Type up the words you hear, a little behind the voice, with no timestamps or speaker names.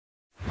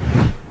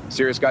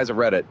Serious guys of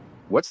Reddit,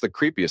 what's the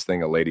creepiest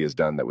thing a lady has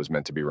done that was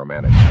meant to be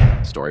romantic?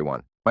 Story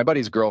 1. My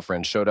buddy's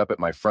girlfriend showed up at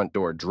my front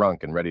door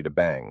drunk and ready to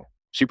bang.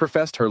 She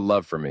professed her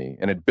love for me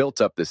and had built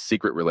up this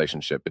secret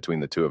relationship between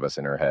the two of us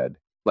in her head.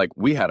 Like,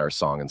 we had our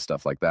song and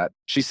stuff like that.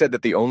 She said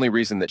that the only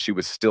reason that she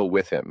was still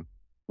with him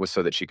was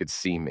so that she could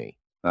see me.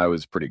 I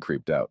was pretty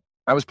creeped out.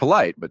 I was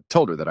polite, but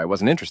told her that I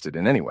wasn't interested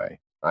in any way.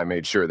 I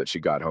made sure that she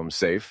got home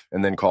safe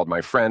and then called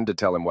my friend to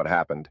tell him what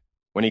happened.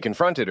 When he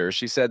confronted her,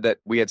 she said that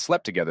we had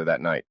slept together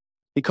that night.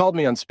 He called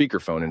me on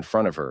speakerphone in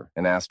front of her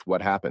and asked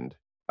what happened.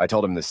 I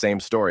told him the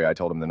same story I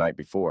told him the night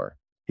before.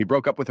 He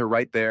broke up with her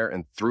right there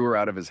and threw her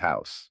out of his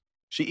house.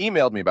 She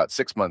emailed me about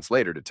 6 months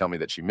later to tell me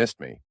that she missed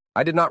me.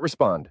 I did not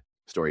respond.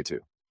 Story 2.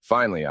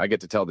 Finally, I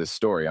get to tell this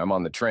story. I'm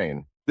on the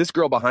train. This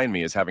girl behind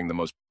me is having the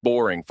most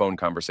boring phone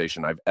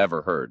conversation I've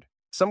ever heard.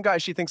 Some guy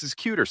she thinks is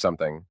cute or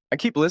something. I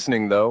keep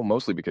listening, though,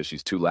 mostly because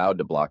she's too loud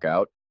to block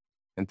out.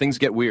 And things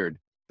get weird.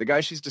 The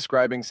guy she's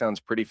describing sounds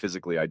pretty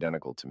physically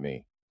identical to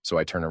me. So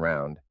I turn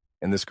around,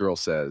 and this girl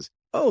says,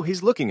 "Oh,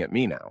 he's looking at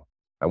me now.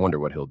 I wonder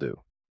what he'll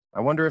do. I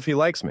wonder if he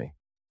likes me."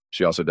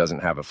 She also doesn't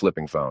have a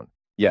flipping phone.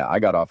 Yeah, I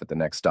got off at the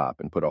next stop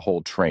and put a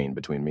whole train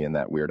between me and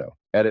that weirdo.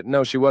 Edit,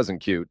 no, she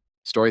wasn't cute.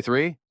 Story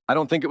 3. I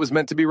don't think it was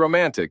meant to be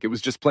romantic. It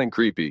was just plain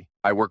creepy.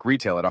 I work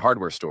retail at a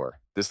hardware store.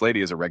 This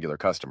lady is a regular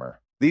customer.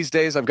 These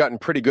days, I've gotten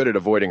pretty good at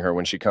avoiding her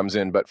when she comes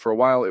in, but for a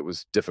while, it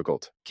was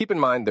difficult. Keep in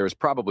mind, there is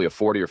probably a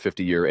 40 or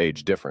 50-year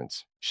age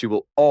difference. She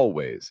will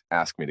always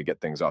ask me to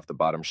get things off the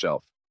bottom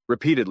shelf,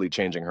 repeatedly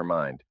changing her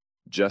mind,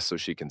 just so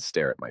she can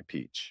stare at my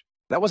peach.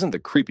 That wasn't the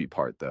creepy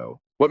part, though.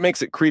 What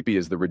makes it creepy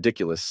is the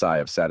ridiculous sigh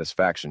of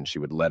satisfaction she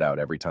would let out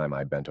every time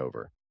I bent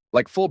over.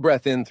 Like full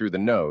breath in through the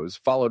nose,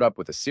 followed up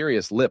with a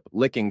serious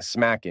lip-licking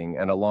smacking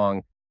and a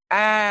long,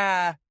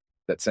 "ah,"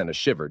 that sent a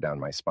shiver down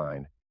my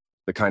spine.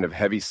 The kind of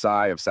heavy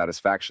sigh of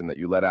satisfaction that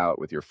you let out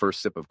with your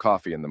first sip of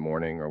coffee in the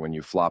morning or when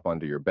you flop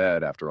onto your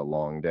bed after a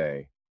long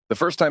day. The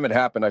first time it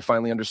happened, I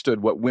finally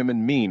understood what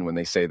women mean when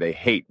they say they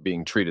hate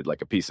being treated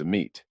like a piece of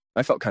meat.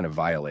 I felt kind of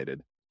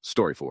violated.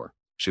 Story 4.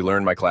 She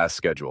learned my class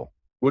schedule.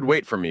 Would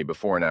wait for me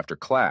before and after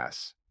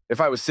class.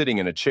 If I was sitting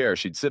in a chair,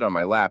 she'd sit on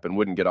my lap and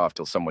wouldn't get off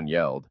till someone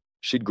yelled.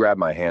 She'd grab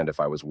my hand if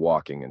I was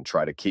walking and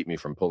try to keep me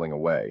from pulling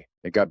away.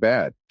 It got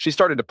bad. She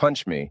started to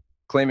punch me,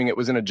 claiming it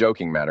was in a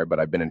joking matter, but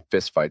I've been in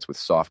fistfights with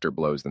softer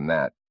blows than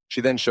that.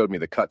 She then showed me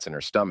the cuts in her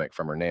stomach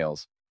from her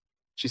nails.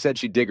 She said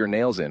she'd dig her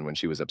nails in when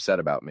she was upset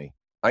about me.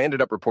 I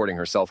ended up reporting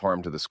her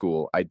self-harm to the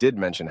school. I did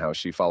mention how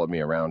she followed me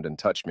around and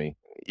touched me,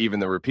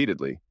 even though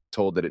repeatedly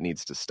told that it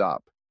needs to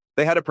stop.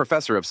 They had a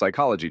professor of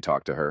psychology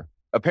talk to her.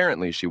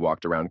 Apparently, she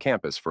walked around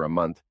campus for a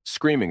month,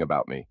 screaming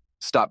about me.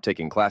 Stopped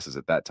taking classes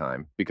at that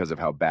time because of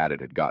how bad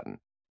it had gotten.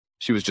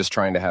 She was just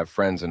trying to have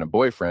friends and a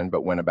boyfriend,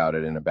 but went about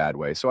it in a bad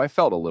way, so I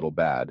felt a little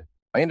bad.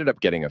 I ended up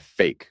getting a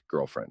fake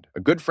girlfriend.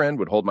 A good friend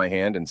would hold my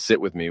hand and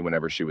sit with me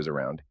whenever she was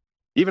around.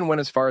 Even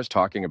went as far as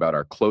talking about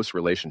our close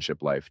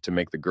relationship life to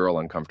make the girl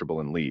uncomfortable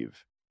and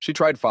leave. She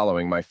tried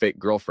following my fake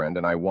girlfriend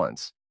and I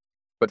once.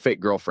 But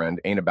fake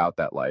girlfriend ain't about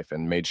that life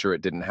and made sure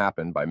it didn't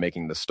happen by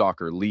making the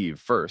stalker leave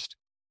first,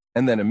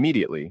 and then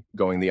immediately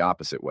going the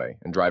opposite way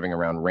and driving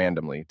around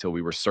randomly till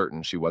we were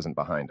certain she wasn't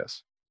behind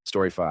us.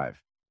 Story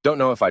 5. Don't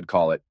know if I'd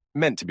call it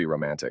meant to be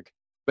romantic,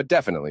 but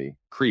definitely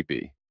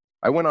creepy.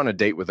 I went on a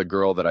date with a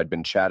girl that I'd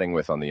been chatting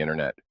with on the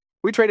internet.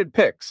 We traded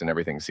pics and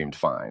everything seemed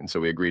fine, so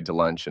we agreed to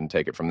lunch and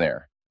take it from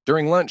there.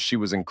 During lunch, she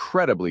was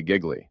incredibly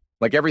giggly,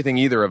 like everything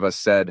either of us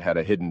said had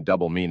a hidden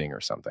double meaning or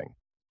something.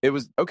 It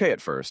was okay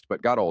at first,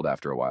 but got old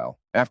after a while.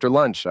 After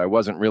lunch, I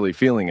wasn't really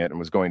feeling it and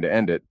was going to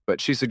end it,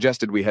 but she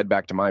suggested we head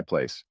back to my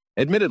place.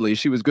 Admittedly,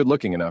 she was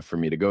good-looking enough for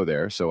me to go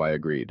there, so I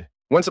agreed.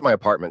 Once at my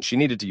apartment, she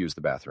needed to use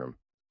the bathroom.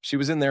 She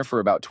was in there for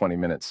about 20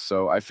 minutes,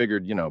 so I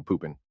figured,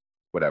 pooping.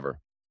 Whatever.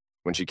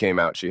 When she came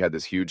out, she had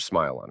this huge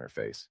smile on her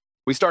face.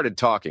 We started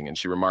talking, and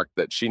she remarked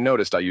that she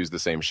noticed I used the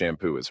same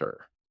shampoo as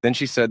her. Then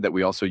she said that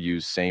we also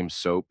use same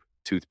soap,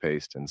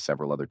 toothpaste, and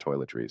several other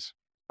toiletries.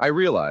 I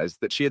realized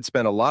that she had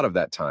spent a lot of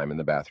that time in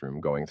the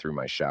bathroom going through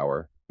my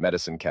shower,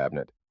 medicine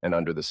cabinet, and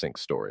under the sink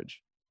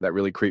storage. That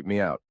really creeped me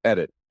out.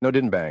 Edit. No,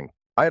 didn't bang.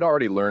 I had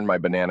already learned my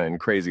banana and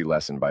crazy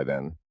lesson by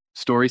then.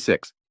 Story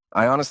 6.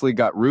 I honestly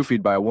got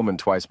roofied by a woman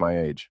twice my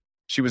age.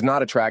 She was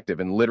not attractive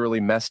and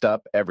literally messed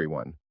up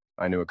everyone.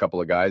 I knew a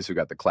couple of guys who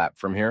got the clap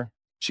from here.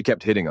 She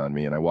kept hitting on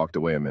me and I walked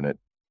away a minute.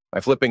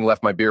 I flipping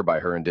left my beer by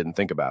her and didn't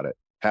think about it.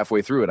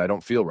 Halfway through it, I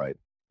don't feel right.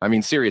 I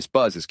mean, serious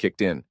buzz has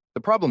kicked in. The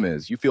problem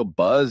is, you feel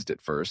buzzed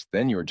at first,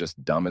 then you're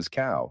just dumb as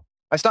cow.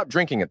 I stopped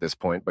drinking at this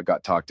point, but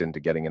got talked into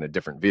getting in a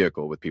different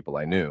vehicle with people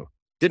I knew.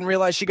 Didn't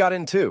realize she got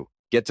in too.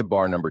 Get to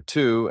bar number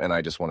 2, and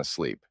I just want to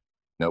sleep.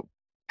 Nope.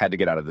 Had to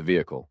get out of the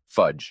vehicle.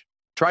 Fudge.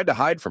 Tried to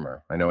hide from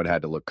her. I know it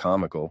had to look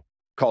comical.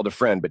 Called a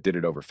friend, but did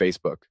it over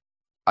Facebook.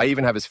 I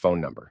even have his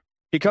phone number.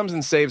 He comes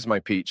and saves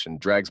my peach and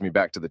drags me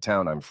back to the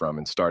town I'm from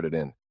and started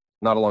in.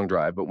 Not a long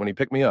drive, but when he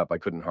picked me up, I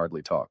couldn't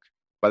hardly talk.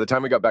 By the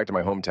time we got back to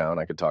my hometown,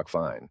 I could talk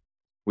fine.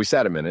 We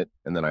sat a minute,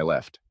 and then I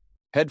left.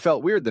 Head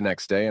felt weird the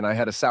next day, and I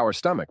had a sour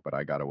stomach, but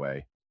I got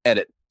away.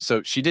 Edit.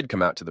 So she did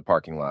come out to the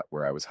parking lot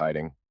where I was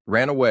hiding,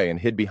 ran away and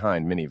hid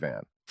behind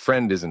minivan.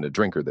 Friend isn't a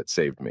drinker that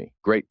saved me.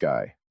 Great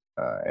guy.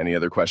 Any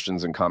other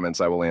questions and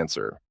comments I will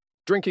answer.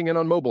 Drinking and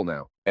on mobile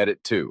now.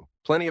 Edit 2.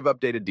 Plenty of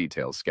updated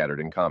details scattered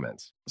in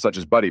comments, such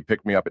as Buddy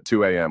picked me up at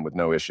 2 a.m. with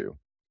no issue.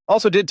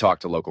 Also did talk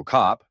to local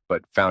cop,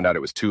 but found out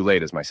it was too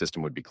late as my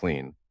system would be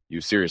clean. You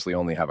seriously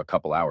only have a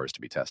couple hours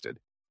to be tested.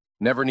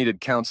 Never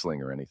needed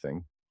counseling or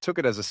anything. Took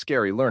it as a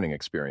scary learning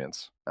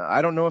experience.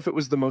 I don't know if it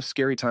was the most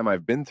scary time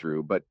I've been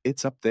through, but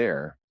it's up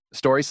there.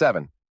 Story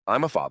 7.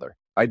 I'm a father.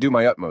 I do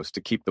my utmost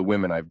to keep the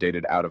women I've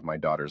dated out of my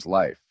daughter's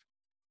life,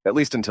 at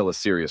least until a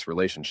serious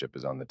relationship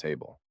is on the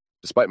table.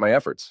 Despite my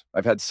efforts,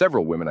 I've had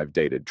several women I've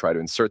dated try to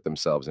insert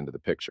themselves into the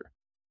picture.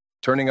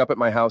 Turning up at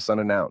my house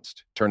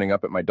unannounced, turning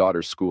up at my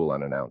daughter's school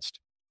unannounced.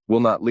 Will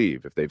not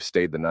leave if they've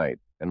stayed the night,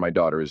 and my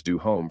daughter is due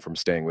home from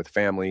staying with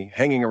family,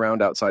 hanging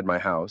around outside my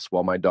house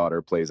while my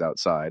daughter plays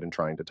outside and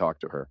trying to talk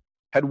to her.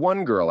 Had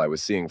one girl I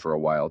was seeing for a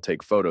while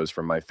take photos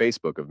from my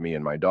Facebook of me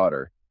and my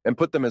daughter and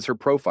put them as her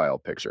profile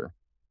picture.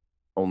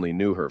 Only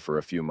knew her for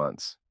a few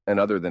months, and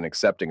other than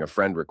accepting a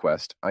friend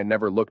request, I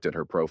never looked at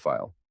her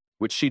profile,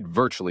 which she'd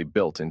virtually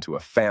built into a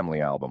family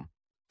album.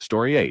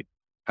 Story 8.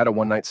 Had a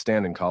one-night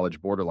stand in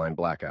college, borderline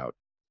blackout.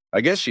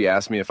 I guess she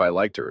asked me if I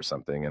liked her or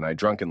something, and I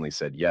drunkenly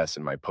said yes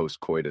in my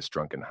post-coitus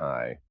drunken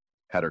high.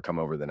 Had her come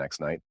over the next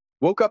night.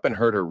 Woke up and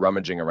heard her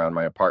rummaging around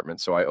my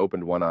apartment, so I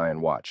opened one eye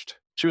and watched.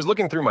 She was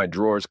looking through my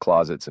drawers,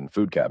 closets, and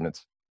food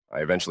cabinets. I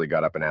eventually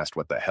got up and asked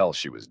what the hell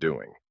she was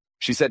doing.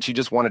 She said she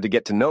just wanted to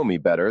get to know me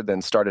better,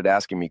 then started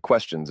asking me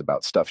questions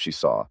about stuff she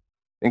saw,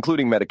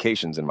 including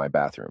medications in my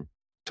bathroom.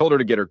 Told her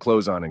to get her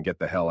clothes on and get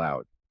the hell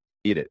out.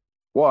 Eat it.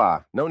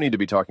 Wah, no need to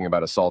be talking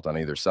about assault on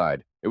either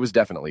side. It was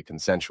definitely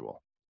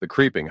consensual. The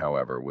creeping,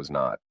 however, was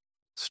not.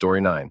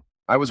 Story 9.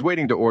 I was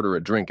waiting to order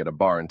a drink at a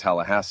bar in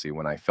Tallahassee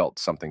when I felt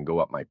something go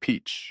up my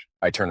peach.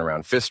 I turned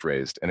around fist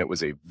raised, and it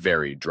was a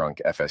very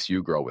drunk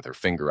FSU girl with her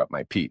finger up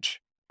my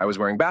peach. I was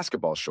wearing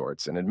basketball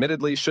shorts and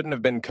admittedly shouldn't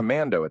have been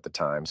commando at the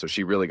time, so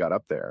she really got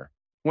up there.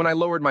 When I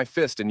lowered my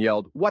fist and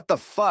yelled, "What the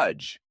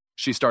fudge?"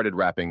 she started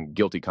rapping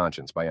Guilty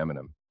Conscience by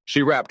Eminem.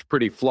 She rapped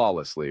pretty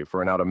flawlessly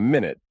for about a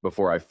minute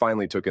before I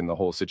finally took in the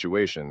whole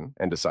situation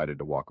and decided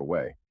to walk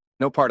away.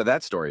 No part of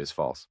that story is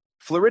false.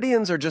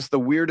 Floridians are just the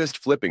weirdest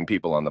flipping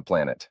people on the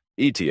planet.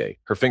 ETA,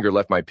 her finger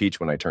left my peach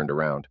when I turned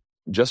around.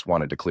 Just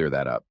wanted to clear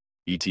that up.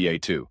 ETA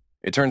 2.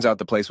 It turns out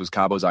the place was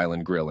Cabo's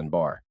Island Grill and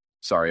Bar.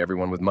 Sorry,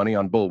 everyone with money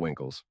on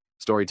Bullwinkles.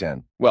 Story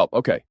 10. Well,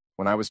 okay.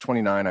 When I was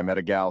 29, I met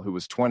a gal who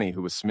was 20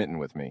 who was smitten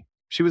with me.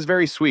 She was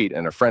very sweet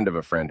and a friend of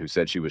a friend who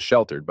said she was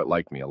sheltered but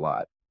liked me a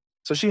lot.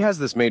 So she has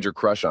this major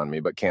crush on me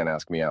but can't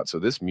ask me out, so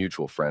this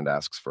mutual friend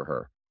asks for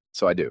her.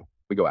 So I do.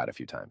 We go out a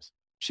few times.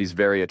 She's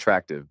very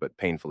attractive but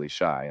painfully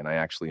shy, and I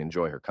actually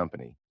enjoy her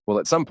company. Well,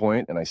 at some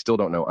point, and I still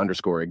don't know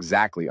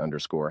exactly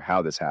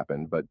how this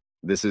happened, but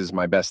this is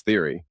my best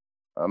theory.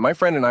 My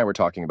friend and I were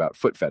talking about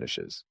foot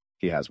fetishes.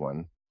 He has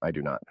one. I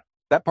do not.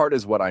 That part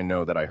is what I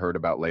know that I heard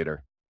about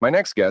later. My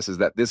next guess is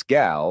that this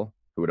gal,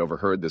 who had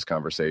overheard this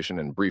conversation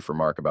and brief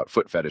remark about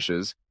foot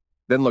fetishes,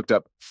 then looked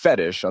up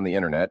fetish on the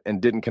internet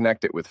and didn't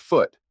connect it with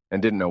foot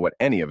and didn't know what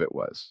any of it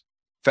was.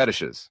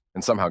 Fetishes,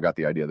 and somehow got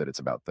the idea that it's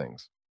about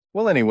things.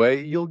 Well,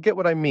 anyway, you'll get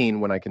what I mean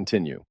when I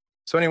continue.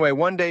 So anyway,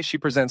 one day she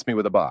presents me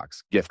with a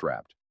box, gift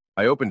wrapped.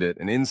 I opened it,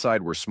 and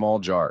inside were small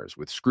jars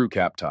with screw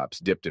cap tops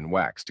dipped in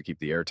wax to keep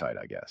the air tight,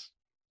 I guess.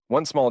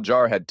 One small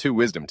jar had 2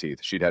 wisdom teeth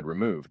she'd had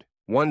removed.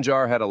 One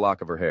jar had a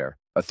lock of her hair.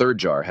 A third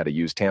jar had a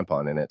used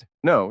tampon in it.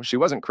 No, she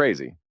wasn't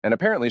crazy. And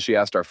apparently she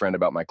asked our friend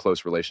about my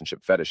close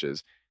relationship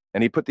fetishes,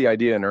 and he put the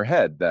idea in her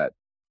head that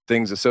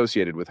things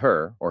associated with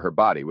her or her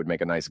body would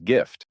make a nice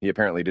gift. He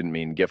apparently didn't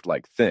mean gift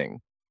like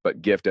thing,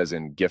 but gift as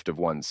in gift of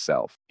one's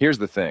self. Here's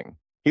the thing.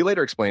 He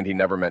later explained he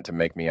never meant to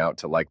make me out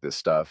to like this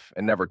stuff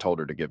and never told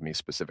her to give me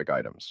specific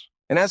items.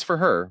 And as for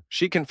her,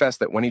 she confessed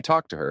that when he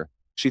talked to her,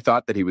 she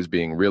thought that he was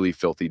being really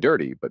filthy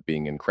dirty, but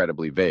being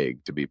incredibly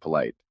vague to be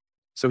polite.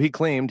 So he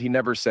claimed he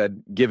never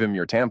said, "Give him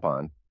your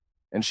tampon."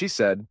 And she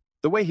said,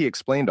 the way he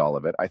explained all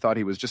of it, I thought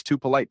he was just too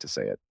polite to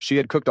say it. She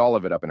had cooked all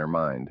of it up in her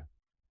mind.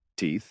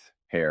 Teeth,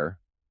 hair,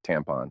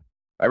 tampon.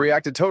 I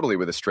reacted totally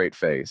with a straight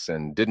face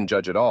and didn't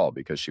judge at all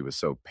because she was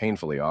so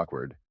painfully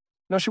awkward.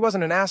 No, she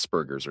wasn't an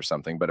Asperger's or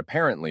something, but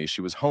apparently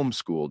she was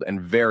homeschooled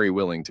and very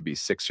willing to be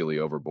sexually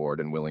overboard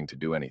and willing to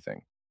do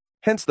anything.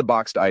 Hence, the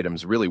boxed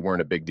items really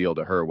weren't a big deal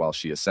to her while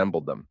she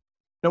assembled them.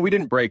 No, we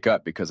didn't break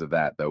up because of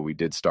that, though we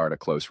did start a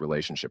close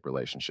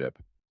relationship.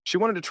 She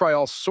wanted to try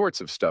all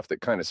sorts of stuff that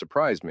kind of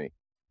surprised me.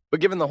 But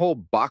given the whole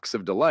box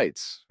of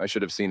delights, I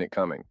should have seen it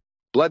coming.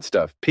 Blood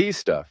stuff, pee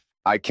stuff.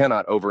 I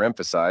cannot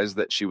overemphasize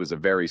that she was a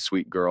very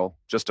sweet girl,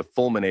 just a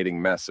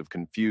fulminating mess of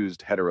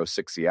confused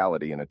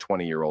heterosexuality in a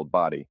 20-year-old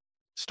body.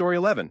 Story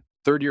 11.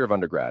 Third year of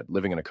undergrad,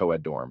 living in a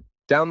co-ed dorm.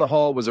 Down the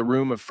hall was a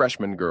room of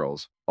freshman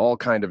girls, all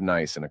kind of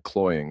nice in a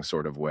cloying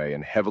sort of way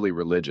and heavily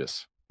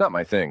religious. Not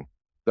my thing,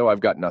 though I've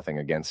got nothing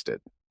against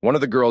it. One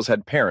of the girls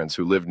had parents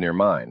who lived near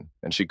mine,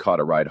 and she caught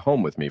a ride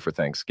home with me for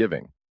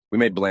Thanksgiving. We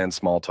made bland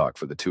small talk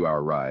for the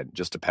 2-hour ride,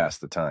 just to pass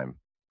the time.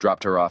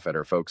 Dropped her off at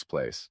her folks'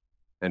 place,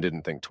 and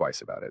didn't think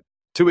twice about it.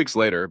 2 weeks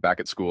later, back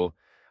at school,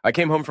 I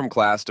came home from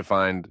class to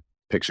find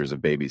pictures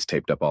of babies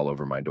taped up all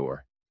over my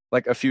door.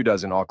 Like a few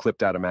dozen all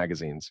clipped out of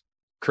magazines,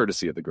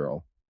 courtesy of the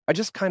girl. I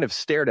just kind of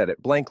stared at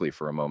it blankly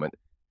for a moment,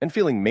 and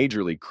feeling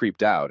majorly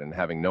creeped out and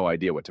having no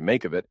idea what to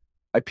make of it,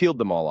 I peeled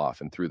them all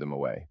off and threw them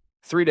away.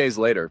 3 days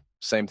later,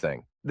 same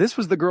thing. This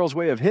was the girl's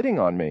way of hitting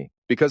on me,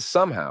 because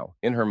somehow,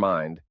 in her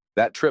mind,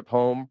 that trip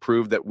home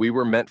proved that we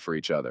were meant for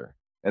each other,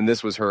 and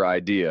this was her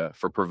idea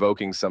for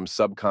provoking some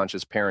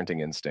subconscious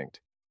parenting instinct,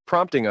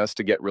 prompting us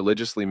to get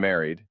religiously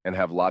married and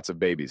have lots of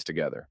babies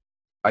together.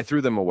 I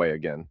threw them away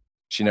again.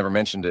 She never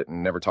mentioned it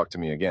and never talked to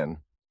me again,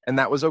 and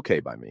that was okay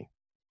by me.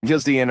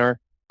 Because the inner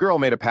girl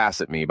made a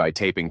pass at me by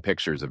taping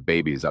pictures of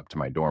babies up to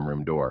my dorm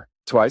room door.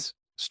 Twice.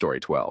 Story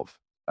 12.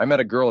 I met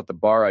a girl at the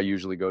bar I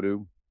usually go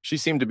to. She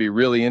seemed to be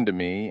really into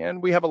me,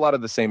 and we have a lot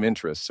of the same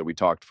interests, so we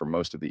talked for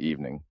most of the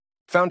evening.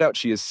 Found out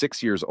she is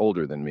 6 years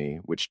older than me,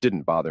 which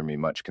didn't bother me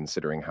much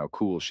considering how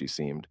cool she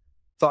seemed.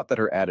 Thought that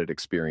her added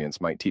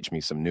experience might teach me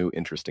some new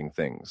interesting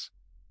things.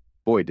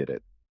 Boy, did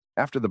it.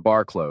 After the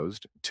bar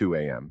closed, 2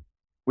 a.m.,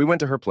 we went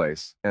to her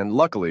place, and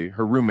luckily,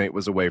 her roommate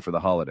was away for the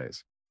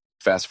holidays.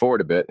 Fast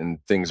forward a bit, and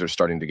things are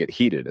starting to get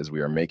heated as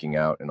we are making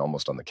out and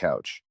almost on the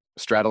couch.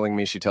 Straddling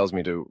me, she tells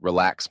me to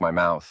relax my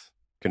mouth.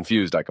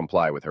 Confused, I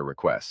comply with her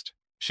request.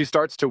 She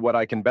starts to what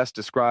I can best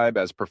describe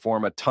as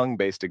perform a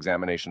tongue-based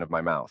examination of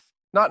my mouth.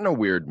 Not in a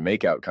weird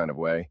make-out kind of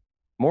way.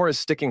 More as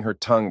sticking her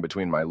tongue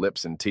between my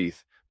lips and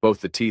teeth, both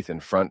the teeth in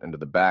front and to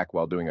the back,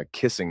 while doing a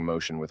kissing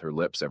motion with her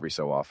lips every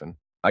so often.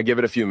 I give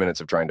it a few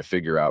minutes of trying to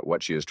figure out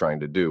what she is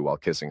trying to do while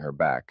kissing her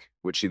back,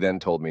 which she then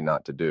told me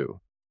not to do,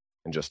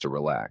 and just to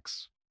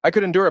relax. I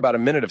could endure about a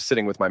minute of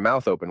sitting with my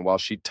mouth open while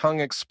she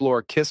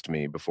tongue-explore kissed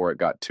me before it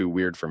got too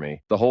weird for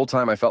me. The whole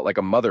time I felt like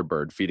a mother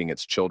bird feeding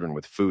its children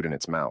with food in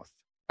its mouth.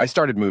 I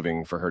started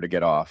moving for her to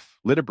get off,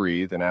 lit a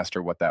breathe, and asked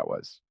her what that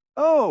was.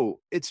 Oh,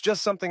 it's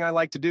just something I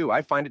like to do.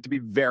 I find it to be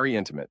very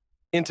intimate.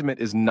 Intimate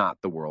is not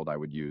the word I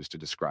would use to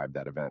describe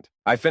that event.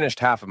 I finished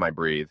half of my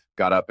breathe,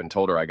 got up and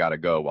told her I gotta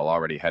go while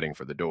already heading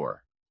for the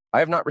door. I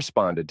have not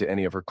responded to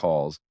any of her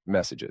calls,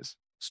 messages.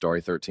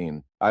 Story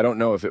 13. I don't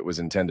know if it was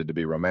intended to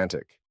be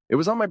romantic. It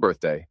was on my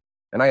birthday,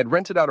 and I had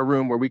rented out a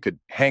room where we could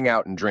hang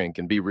out and drink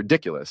and be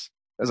ridiculous,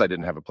 as I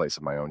didn't have a place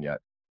of my own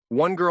yet.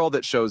 One girl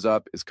that shows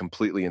up is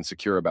completely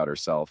insecure about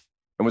herself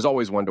and was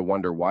always one to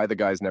wonder why the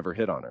guys never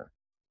hit on her.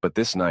 But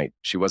this night,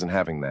 she wasn't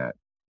having that.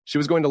 She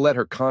was going to let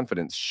her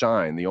confidence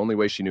shine the only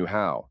way she knew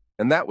how,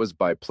 and that was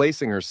by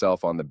placing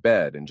herself on the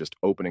bed and just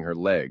opening her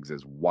legs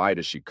as wide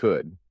as she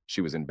could, she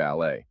was in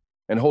ballet,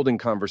 and holding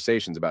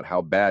conversations about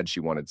how bad she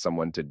wanted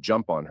someone to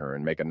jump on her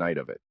and make a night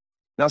of it.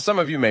 Now, some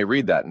of you may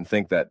read that and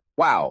think that,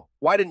 wow,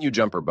 why didn't you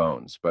jump her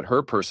bones? But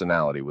her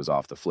personality was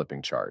off the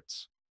flipping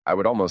charts. I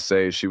would almost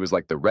say she was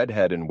like the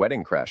redhead in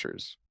Wedding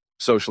Crashers.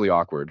 Socially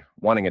awkward,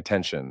 wanting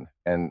attention,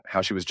 and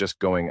how she was just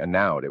going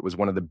aloud. It was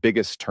one of the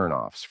biggest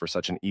turnoffs for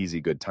such an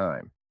easy good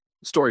time.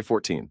 Story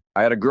 14.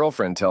 I had a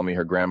girlfriend tell me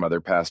her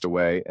grandmother passed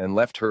away and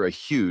left her a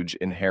huge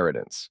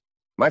inheritance.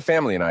 My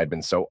family and I had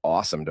been so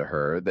awesome to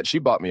her that she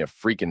bought me a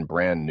freaking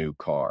brand new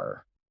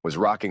car. Was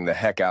rocking the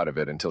heck out of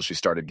it until she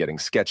started getting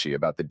sketchy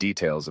about the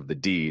details of the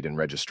deed and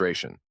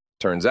registration.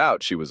 Turns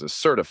out she was a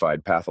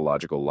certified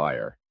pathological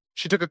liar.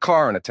 She took a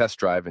car on a test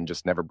drive and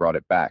just never brought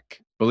it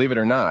back. Believe it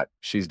or not,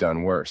 she's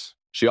done worse.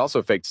 She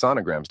also faked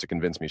sonograms to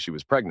convince me she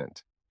was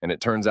pregnant. And it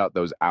turns out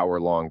those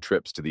hour-long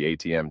trips to the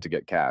ATM to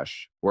get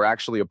cash were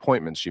actually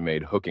appointments she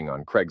made hooking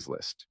on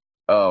Craigslist.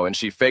 Oh, and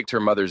she faked her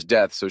mother's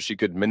death so she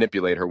could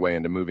manipulate her way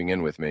into moving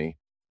in with me.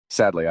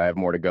 Sadly, I have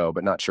more to go,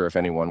 but not sure if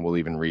anyone will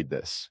even read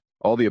this.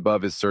 All the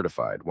above is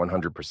certified,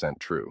 100%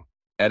 true.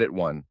 Edit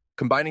 1.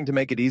 Combining to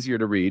make it easier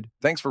to read.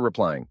 Thanks for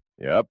replying.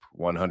 Yep,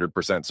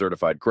 100%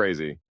 certified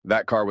crazy.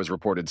 That car was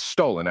reported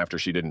stolen after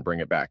she didn't bring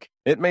it back.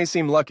 It may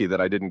seem lucky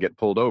that I didn't get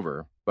pulled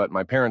over, but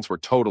my parents were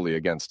totally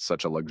against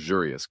such a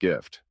luxurious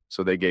gift,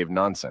 so they gave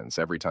nonsense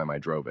every time I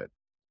drove it.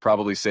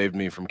 Probably saved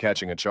me from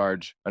catching a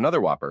charge. Another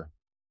whopper.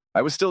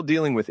 I was still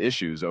dealing with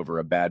issues over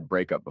a bad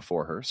breakup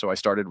before her, so I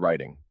started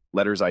writing.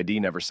 Letters ID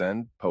never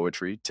send,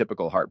 poetry,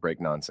 typical heartbreak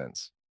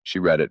nonsense. She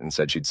read it and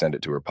said she'd send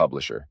it to her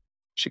publisher.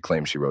 She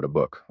claimed she wrote a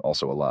book,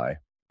 also a lie.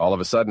 All of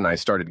a sudden, I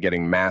started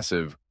getting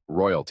massive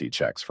royalty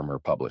checks from her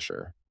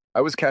publisher.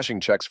 I was cashing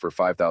checks for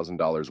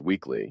 $5,000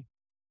 weekly.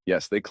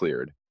 Yes, they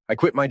cleared. I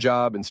quit my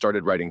job and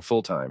started writing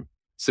full-time,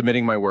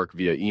 submitting my work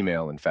via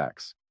email and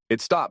fax.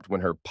 It stopped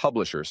when her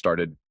publisher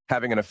started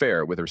having an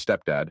affair with her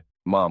stepdad.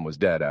 Mom was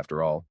dead,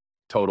 after all.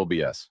 Total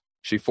BS.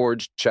 She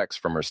forged checks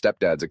from her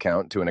stepdad's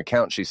account to an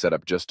account she set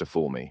up just to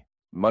fool me.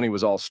 Money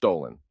was all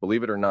stolen.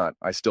 Believe it or not,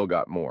 I still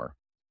got more.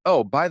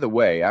 Oh, by the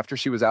way, after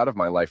she was out of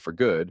my life for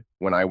good,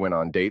 when I went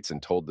on dates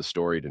and told the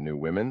story to new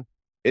women,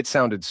 it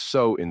sounded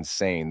so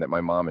insane that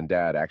my mom and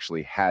dad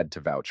actually had to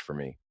vouch for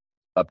me.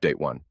 Update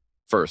 1.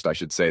 First, I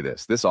should say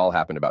this. This all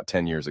happened about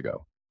 10 years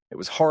ago. It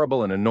was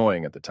horrible and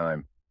annoying at the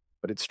time,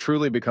 but it's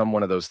truly become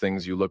one of those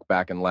things you look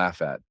back and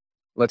laugh at.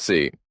 Let's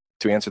see.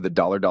 To answer the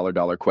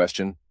dollar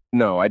question,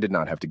 no, I did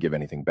not have to give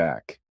anything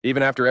back.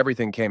 Even after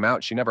everything came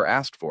out, she never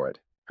asked for it.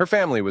 Her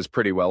family was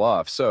pretty well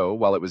off, so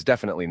while it was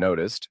definitely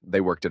noticed,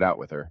 they worked it out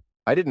with her.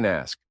 I didn't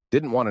ask.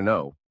 Didn't want to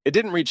know. It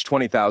didn't reach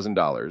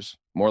 $20,000,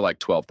 more like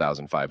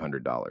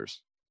 $12,500.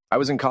 I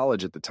was in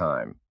college at the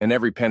time, and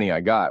every penny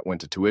I got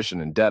went to tuition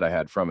and debt I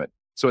had from it.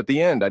 So at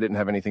the end, I didn't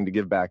have anything to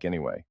give back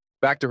anyway.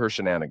 Back to her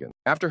shenanigans.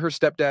 After her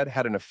stepdad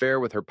had an affair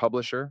with her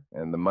publisher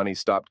and the money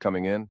stopped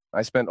coming in,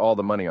 I spent all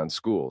the money on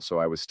school, so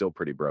I was still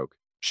pretty broke.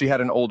 She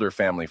had an older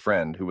family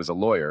friend who was a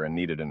lawyer and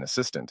needed an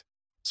assistant,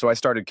 so I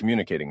started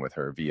communicating with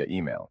her via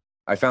email.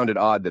 I found it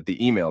odd that the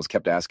emails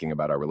kept asking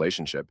about our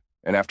relationship,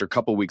 and after a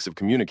couple weeks of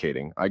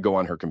communicating, I go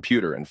on her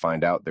computer and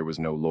find out there was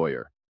no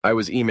lawyer. I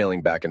was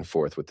emailing back and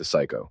forth with the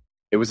psycho.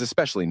 It was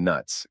especially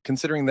nuts,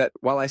 considering that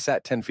while I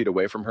sat 10 feet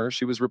away from her,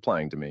 she was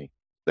replying to me.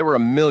 There were a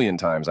million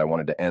times I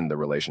wanted to end the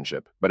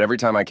relationship, but every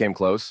time I came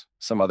close,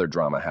 some other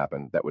drama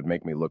happened that would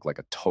make me look like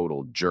a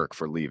total jerk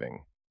for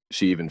leaving.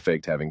 She even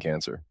faked having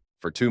cancer.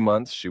 For 2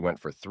 months, she went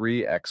for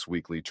 3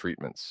 weekly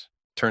treatments.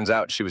 Turns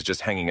out she was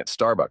just hanging at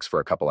Starbucks for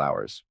a couple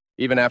hours.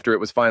 Even after it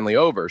was finally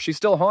over, she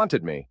still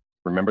haunted me.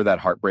 Remember that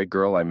heartbreak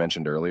girl I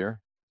mentioned earlier?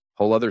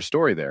 Whole other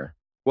story there.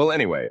 Well,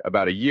 anyway,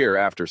 about a year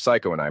after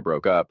Psycho and I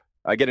broke up,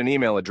 I get an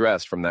email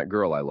addressed from that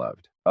girl I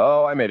loved.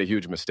 "Oh, I made a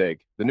huge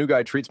mistake. The new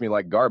guy treats me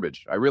like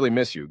garbage. I really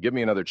miss you. Give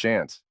me another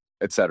chance,"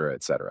 etc.,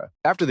 etc.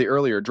 After the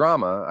earlier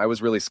drama, I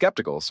was really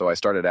skeptical, so I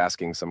started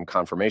asking some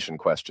confirmation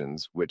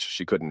questions, which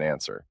she couldn't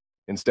answer.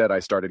 Instead, I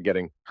started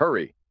getting,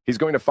 "Hurry, he's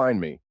going to find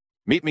me.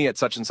 Meet me at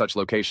such and such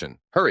location.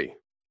 Hurry."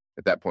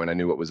 At that point, I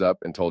knew what was up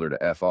and told her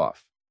to F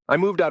off. I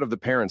moved out of the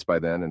parents by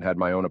then and had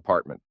my own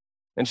apartment,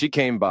 and she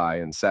came by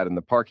and sat in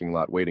the parking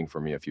lot waiting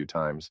for me a few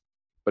times,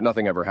 but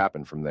nothing ever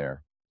happened from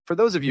there. For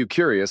those of you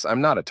curious,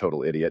 I'm not a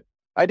total idiot.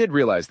 I did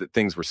realize that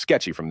things were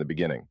sketchy from the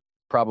beginning.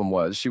 Problem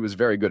was, she was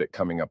very good at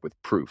coming up with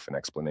proof and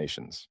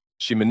explanations.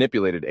 She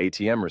manipulated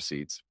ATM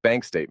receipts,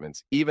 bank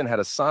statements, even had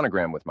a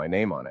sonogram with my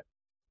name on it.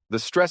 The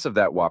stress of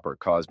that whopper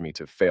caused me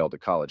to fail to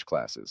college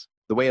classes.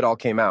 The way it all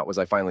came out was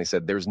I finally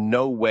said, "There's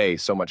no way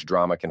so much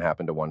drama can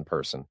happen to one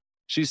person."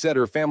 She said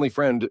her family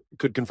friend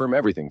could confirm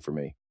everything for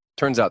me.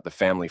 Turns out the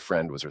family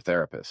friend was her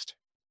therapist.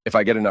 If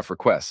I get enough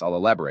requests, I'll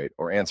elaborate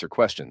or answer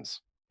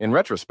questions. In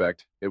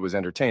retrospect, it was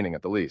entertaining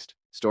at the least.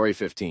 Story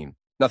 15.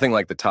 Nothing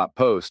like the top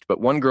post, but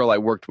one girl I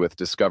worked with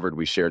discovered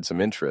we shared some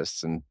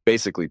interests and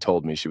basically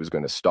told me she was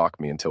going to stalk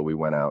me until we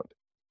went out.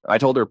 I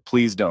told her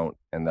please don't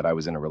and that I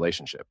was in a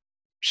relationship.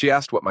 She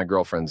asked what my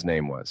girlfriend's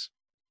name was.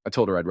 I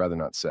told her I'd rather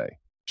not say.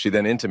 She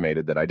then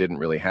intimated that I didn't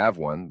really have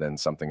one, then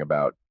something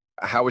about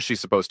how was she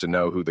supposed to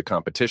know who the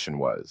competition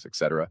was,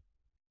 etc.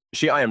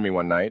 She IM'd me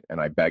one night and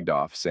I begged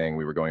off, saying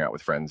we were going out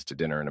with friends to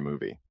dinner and a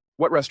movie.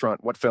 What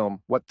restaurant? What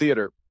film? What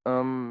theater?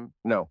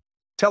 No.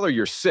 Tell her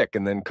you're sick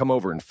and then come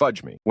over and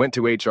fudge me. Went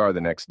to HR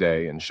the next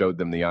day and showed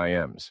them the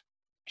IMs.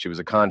 She was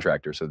a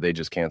contractor, so they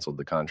just canceled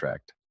the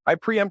contract. I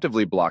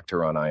preemptively blocked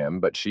her on IM,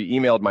 but she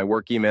emailed my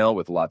work email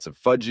with lots of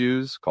fudge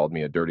yous, called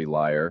me a dirty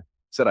liar,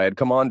 said I had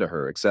come on to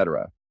her,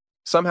 etc.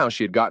 Somehow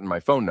she had gotten my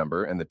phone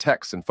number and the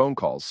texts and phone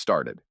calls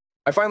started.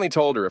 I finally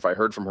told her if I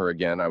heard from her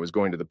again, I was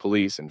going to the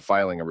police and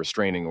filing a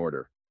restraining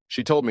order.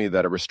 She told me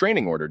that a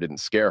restraining order didn't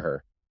scare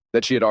her,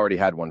 that she had already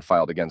had one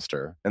filed against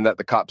her, and that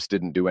the cops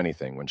didn't do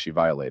anything when she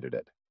violated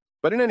it.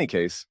 But in any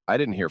case, I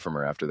didn't hear from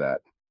her after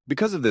that.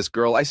 Because of this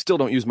girl, I still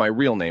don't use my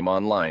real name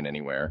online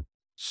anywhere.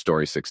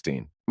 Story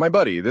 16. My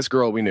buddy, this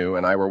girl we knew,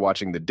 and I were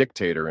watching The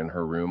Dictator in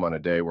her room on a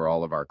day where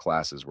all of our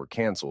classes were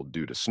canceled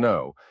due to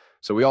snow,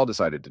 so we all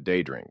decided to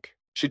day drink.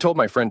 She told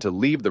my friend to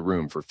leave the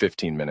room for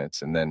 15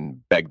 minutes and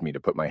then begged me to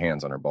put my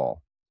hands on her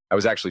ball. I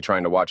was actually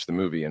trying to watch the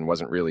movie and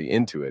wasn't really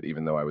into it,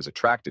 even though I was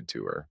attracted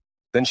to her.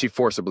 Then she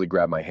forcibly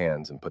grabbed my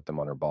hands and put them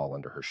on her ball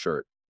under her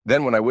shirt.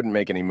 Then when I wouldn't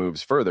make any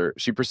moves further,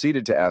 she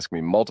proceeded to ask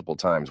me multiple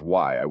times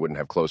why I wouldn't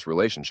have close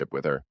relationship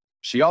with her.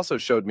 She also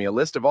showed me a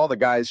list of all the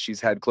guys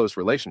she's had close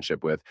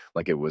relationship with,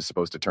 like it was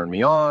supposed to turn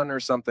me on or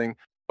something.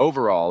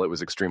 Overall, it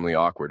was extremely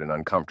awkward and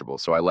uncomfortable,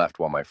 so I left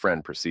while my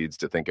friend proceeds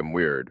to think I'm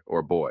weird,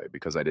 or boy,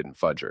 because I didn't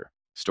fudge her.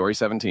 Story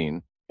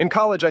 17. In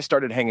college, I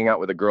started hanging out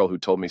with a girl who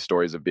told me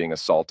stories of being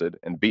assaulted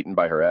and beaten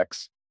by her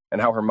ex,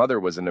 and how her mother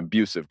was an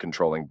abusive,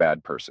 controlling,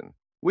 bad person.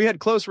 We had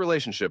close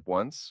relationship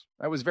once.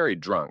 I was very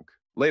drunk.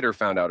 Later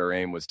found out her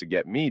aim was to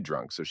get me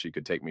drunk so she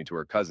could take me to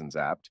her cousin's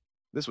apt.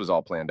 This was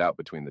all planned out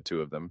between the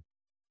two of them.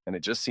 And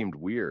it just seemed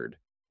weird.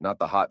 Not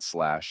the hot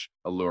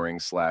 / alluring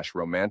 /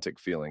 romantic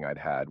feeling I'd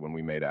had when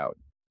we made out.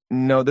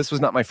 No, this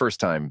was not my first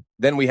time.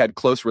 Then we had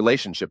close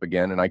relationship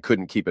again and I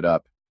couldn't keep it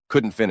up.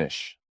 Couldn't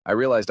finish. I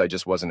realized I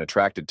just wasn't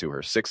attracted to her,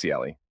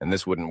 sixy-ally, and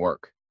this wouldn't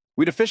work.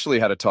 We'd officially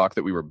had a talk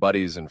that we were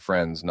buddies and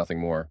friends, nothing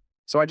more.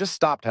 So I just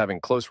stopped having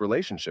close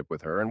relationship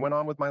with her and went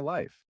on with my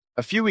life.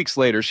 A few weeks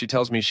later, she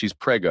tells me she's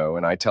preggo,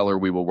 and I tell her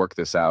we will work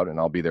this out and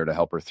I'll be there to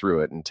help her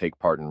through it and take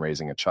part in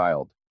raising a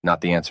child.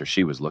 Not the answer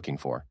she was looking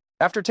for.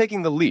 After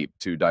taking the leap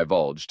to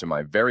divulge to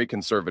my very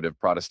conservative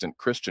Protestant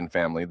Christian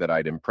family that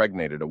I'd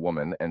impregnated a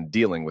woman and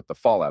dealing with the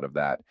fallout of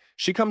that,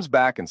 she comes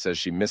back and says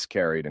she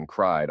miscarried and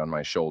cried on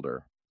my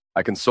shoulder.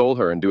 I console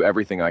her and do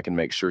everything I can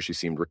make sure she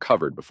seemed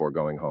recovered before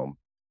going home,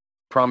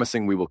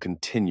 promising we will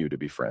continue to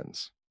be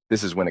friends.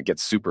 This is when it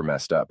gets super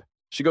messed up.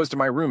 She goes to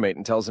my roommate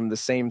and tells him the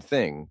same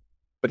thing.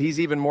 But he's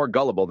even more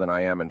gullible than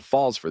I am and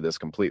falls for this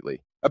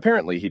completely.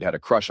 Apparently, he'd had a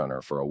crush on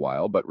her for a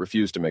while, but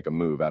refused to make a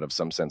move out of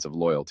some sense of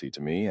loyalty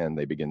to me, and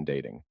they begin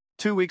dating.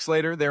 2 weeks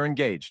later, they're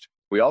engaged.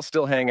 We all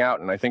still hang out,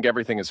 and I think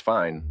everything is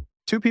fine.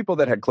 Two people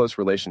that had close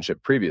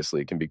relationship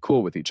previously can be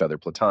cool with each other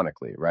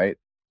platonically, right?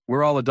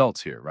 We're all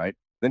adults here, right?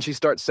 Then she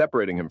starts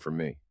separating him from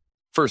me.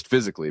 First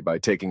physically, by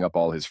taking up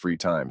all his free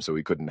time so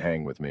he couldn't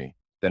hang with me.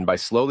 Then by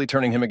slowly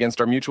turning him against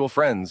our mutual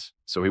friends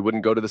so he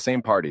wouldn't go to the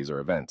same parties or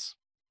events.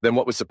 Then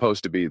what was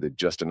supposed to be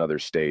just another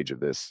stage of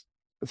this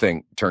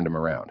thing turned him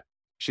around.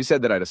 She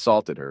said that I'd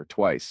assaulted her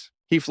twice.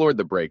 He floored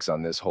the brakes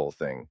on this whole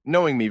thing,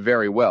 knowing me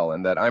very well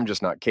and that I'm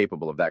just not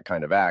capable of that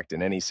kind of act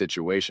in any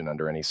situation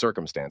under any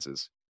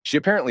circumstances. She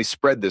apparently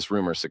spread this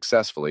rumor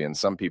successfully, and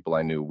some people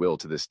I knew will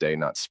to this day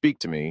not speak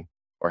to me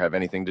or have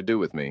anything to do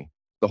with me.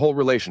 The whole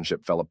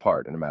relationship fell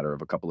apart in a matter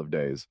of a couple of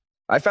days.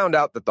 I found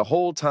out that the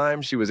whole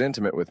time she was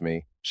intimate with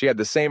me, she had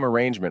the same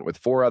arrangement with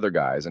 4 other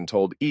guys and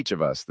told each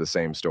of us the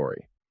same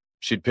story.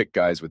 She'd pick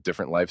guys with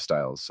different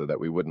lifestyles so that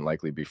we wouldn't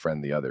likely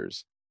befriend the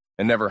others,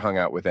 and never hung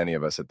out with any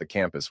of us at the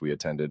campus we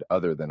attended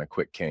other than a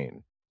quick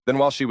cane. Then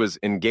while she was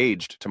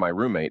engaged to my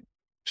roommate,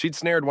 she'd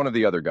snared one of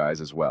the other guys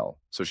as well,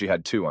 so she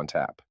had 2 on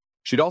tap.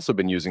 She'd also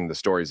been using the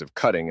stories of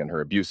cutting and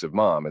her abusive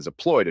mom as a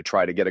ploy to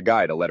try to get a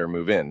guy to let her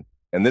move in,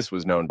 and this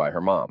was known by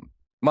her mom.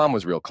 Mom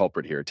was real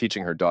culprit here,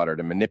 teaching her daughter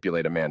to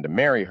manipulate a man to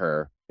marry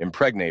her,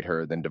 impregnate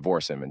her, then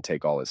divorce him and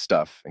take all his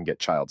stuff and get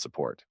child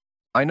support.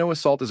 I know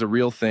assault is a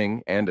real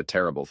thing and a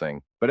terrible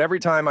thing, but every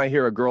time I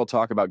hear a girl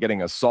talk about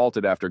getting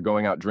assaulted after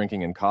going out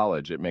drinking in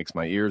college, it makes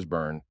my ears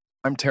burn.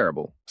 I'm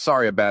terrible.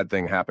 Sorry a bad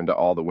thing happened to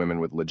all the women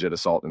with legit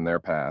assault in their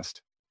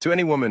past. To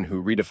any woman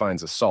who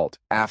redefines assault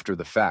after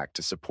the fact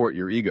to support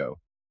your ego,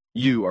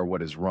 you are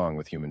what is wrong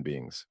with human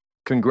beings.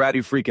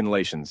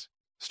 Congratulations.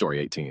 Story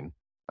 18.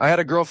 I had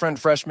a girlfriend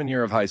freshman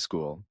year of high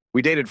school.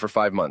 We dated for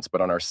 5 months,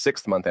 but on our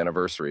 6th month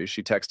anniversary,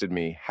 she texted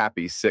me,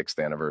 "Happy 6th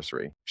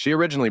anniversary." She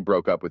originally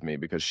broke up with me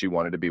because she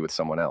wanted to be with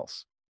someone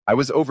else. I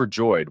was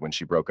overjoyed when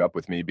she broke up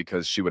with me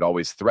because she would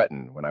always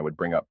threaten when I would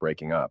bring up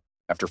breaking up.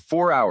 After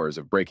 4 hours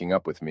of breaking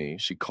up with me,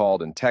 she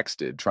called and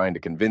texted, trying to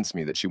convince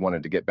me that she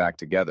wanted to get back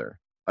together.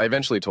 I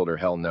eventually told her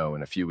hell no,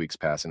 and a few weeks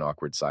pass in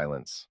awkward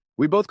silence.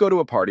 We both go to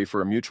a party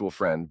for a mutual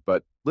friend,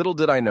 but little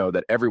did I know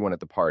that everyone at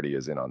the party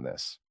is in on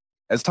this.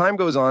 As time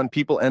goes on,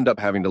 people end up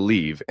having to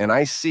leave, and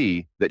I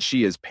see that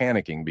she is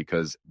panicking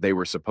because they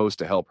were supposed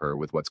to help her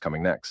with what's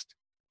coming next.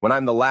 When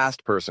I'm the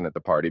last person at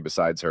the party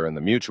besides her and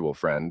the mutual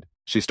friend,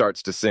 she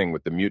starts to sing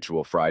with the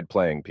mutual friend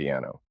playing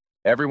piano.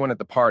 Everyone at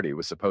the party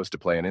was supposed to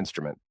play an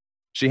instrument.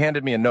 She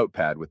handed me a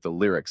notepad with the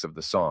lyrics of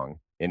the song.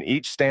 In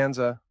each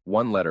stanza,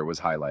 1 letter was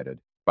highlighted.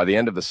 By the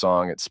end of the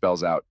song, it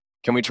spells out,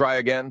 "Can we try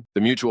again?"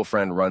 The mutual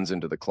friend runs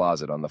into the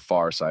closet on the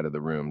far side of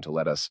the room to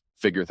let us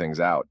figure things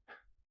out.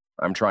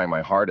 I'm trying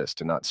my hardest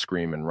to not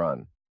scream and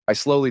run. I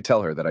slowly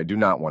tell her that I do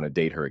not want to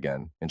date her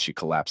again, and she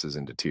collapses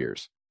into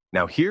tears.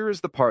 Now here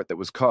is the part that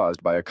was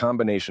caused by a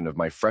combination of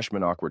my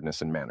freshman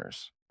awkwardness and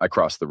manners. I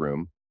cross the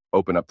room,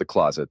 open up the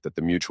closet that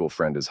the mutual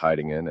friend is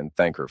hiding in, and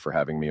thank her for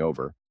having me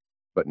over.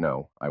 But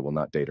no, I will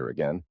not date her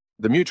again.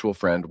 The mutual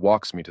friend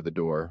walks me to the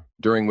door,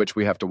 during which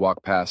we have to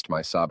walk past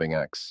my sobbing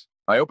ex.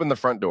 I opened the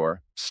front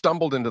door,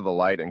 stumbled into the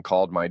light, and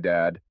called my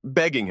dad,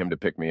 begging him to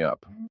pick me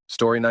up.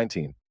 Story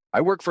 19. I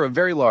work for a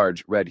very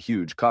large,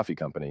 huge coffee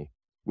company.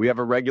 We have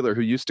a regular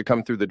who used to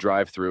come through the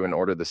drive-thru and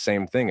order the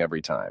same thing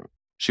every time.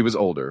 She was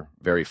older,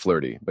 very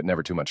flirty, but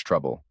never too much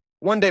trouble.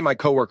 One day my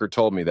coworker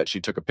told me that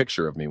she took a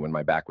picture of me when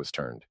my back was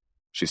turned.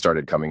 She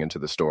started coming into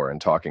the store and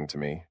talking to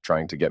me,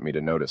 trying to get me to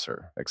notice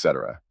her,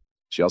 etc.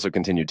 She also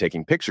continued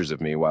taking pictures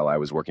of me while I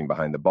was working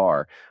behind the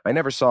bar. I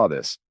never saw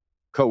this.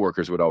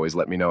 Coworkers would always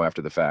let me know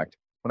after the fact.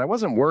 When I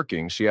wasn't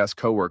working, she asked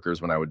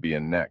coworkers when I would be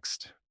in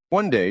next.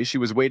 One day, she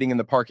was waiting in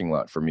the parking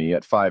lot for me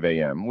at 5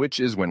 a.m., which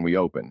is when we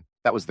open.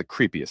 That was the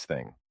creepiest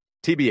thing.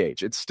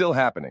 TBH, it's still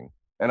happening,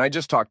 and I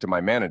just talked to my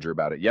manager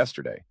about it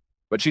yesterday.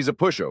 But she's a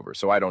pushover,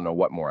 so I don't know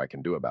what more I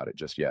can do about it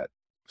just yet.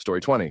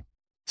 Story 20.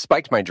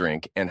 Spiked my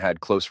drink and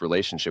had close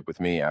relationship with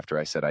me after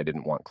I said I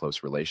didn't want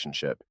close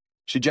relationship.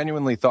 She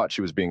genuinely thought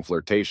she was being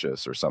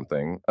flirtatious or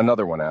something.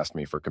 Another one asked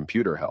me for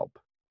computer help.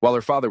 While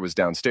her father was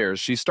downstairs,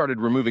 she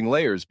started removing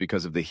layers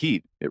because of the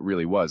heat. It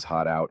really was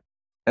hot out.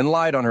 And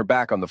lied on her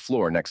back on the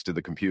floor next to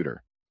the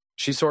computer.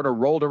 She sort of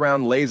rolled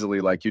around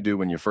lazily like you do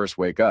when you first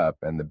wake up,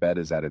 and the bed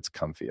is at its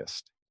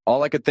comfiest.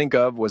 All I could think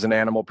of was an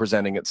animal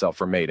presenting itself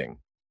for mating,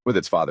 with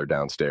its father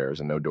downstairs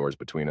and no doors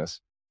between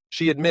us.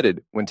 She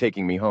admitted, when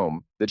taking me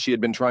home, that she had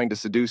been trying to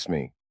seduce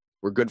me.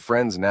 We're good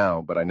friends now,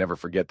 but I never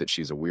forget that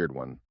she's a weird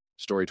one.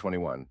 Story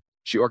 21.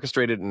 She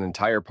orchestrated an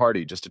entire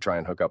party just to try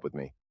and hook up with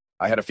me.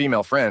 I had a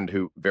female friend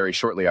who, very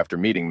shortly after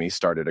meeting me,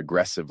 started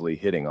aggressively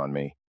hitting on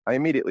me. I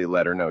immediately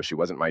let her know she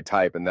wasn't my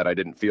type and that I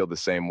didn't feel the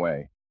same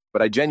way,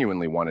 but I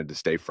genuinely wanted to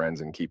stay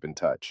friends and keep in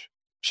touch.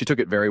 She took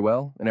it very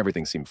well, and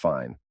everything seemed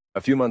fine.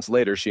 A few months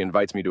later, she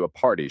invites me to a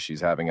party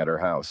she's having at her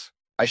house.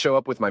 I show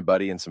up with my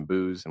buddy and some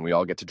booze, and we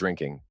all get to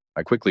drinking.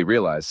 I quickly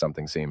realized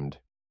something seemed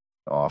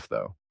off,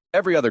 though.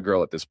 Every other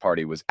girl at this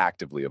party was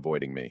actively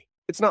avoiding me.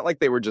 It's not like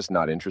they were just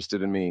not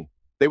interested in me.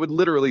 They would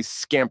literally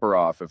scamper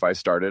off if I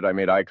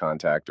made eye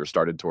contact or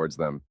started towards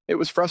them. It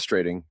was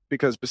frustrating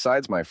because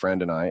besides my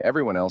friend and I,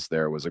 everyone else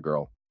there was a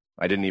girl.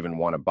 I didn't even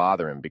want to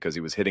bother him because he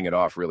was hitting it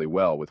off really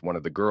well with one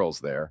of the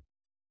girls there.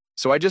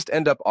 So I just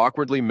end up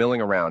awkwardly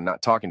milling around,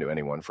 not talking to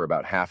anyone for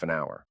about half an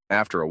hour.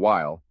 After a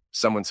while,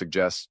 someone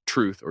suggests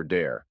truth or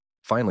dare.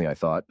 Finally, I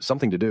thought,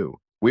 something to do.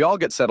 We all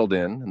get settled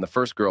in, and the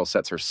first girl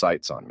sets her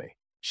sights on me.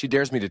 She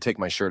dares me to take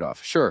my shirt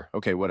off. Sure,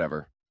 okay,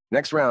 whatever.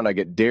 Next round, I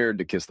get dared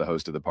to kiss the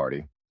host of the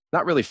party.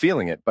 Not really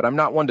feeling it, but I'm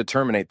not one to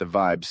terminate the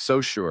vibe, so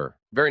sure.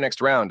 Very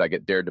next round, I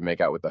get dared to make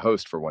out with the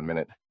host for 1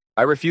 minute.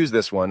 I refuse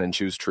this one and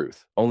choose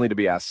truth, only to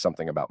be asked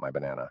something about my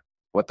banana.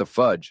 What the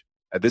fudge?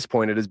 At this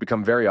point, it has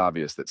become very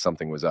obvious that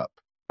something was up.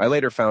 I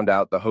later found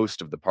out the host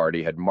of the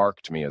party had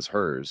marked me as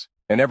hers,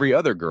 and every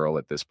other girl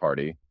at this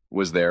party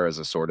was there as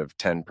a sort of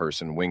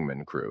 10-person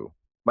wingman crew.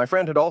 My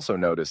friend had also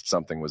noticed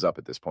something was up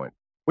at this point.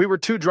 We were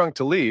too drunk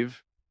to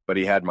leave, but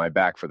he had my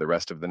back for the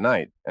rest of the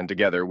night, and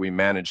together we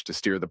managed to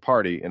steer the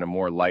party in a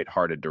more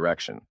light-hearted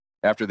direction.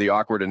 After the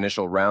awkward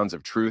initial rounds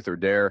of truth or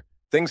dare,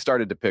 things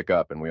started to pick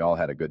up and we all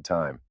had a good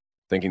time.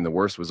 Thinking the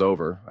worst was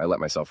over, I let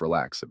myself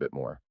relax a bit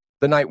more.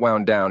 The night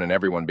wound down and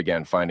everyone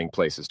began finding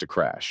places to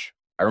crash.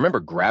 I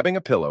remember grabbing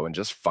a pillow and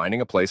just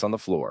finding a place on the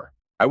floor.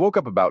 I woke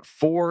up about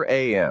 4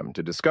 a.m.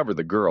 to discover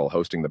the girl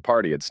hosting the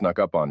party had snuck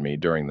up on me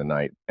during the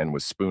night and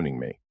was spooning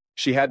me.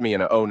 She had me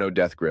in a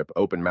oh-no-death grip,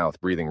 open mouth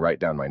breathing right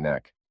down my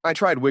neck. I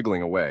tried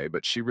wiggling away,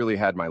 but she really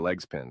had my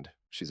legs pinned.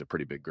 She's a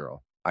pretty big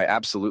girl. I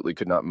absolutely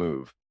could not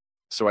move.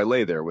 So I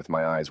lay there with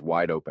my eyes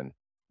wide open,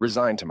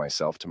 resigned to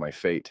myself, to my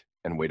fate,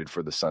 and waited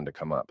for the sun to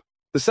come up.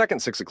 The second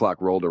 6 o'clock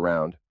rolled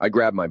around. I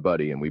grabbed my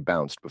buddy and we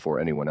bounced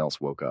before anyone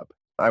else woke up.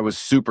 I was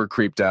super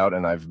creeped out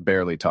and I've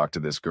barely talked to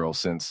this girl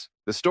since.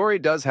 The story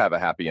does have a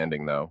happy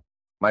ending, though.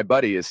 My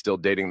buddy is still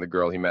dating the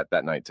girl he met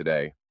that night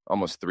today,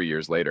 almost 3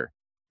 years later,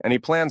 and he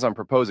plans on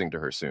proposing to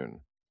her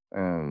soon.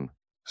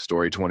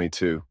 Story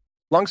 22.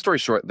 Long story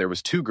short, there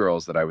was 2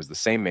 girls that I was the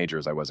same major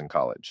as I was in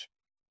college.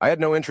 I had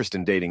no interest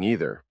in dating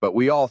either, but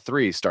we all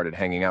 3 started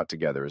hanging out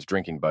together as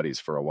drinking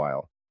buddies for a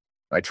while.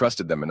 I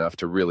trusted them enough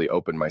to really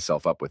open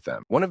myself up with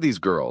them. One of these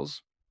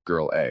girls,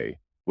 Girl A,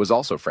 was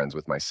also friends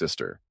with my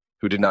sister,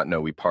 who did not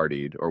know we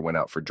partied or went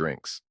out for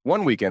drinks.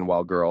 One weekend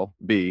while Girl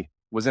B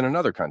was in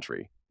another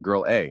country,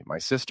 Girl A, my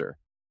sister,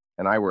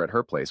 and I were at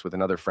her place with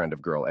another friend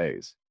of Girl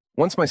A's.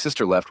 Once my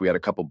sister left, we had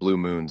a couple blue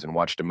moons and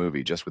watched a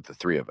movie just with the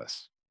 3 of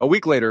us. A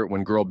week later,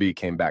 when Girl B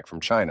came back from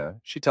China,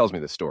 she tells me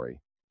the story.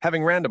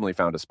 Having randomly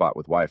found a spot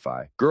with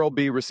Wi-Fi, Girl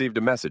B received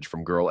a message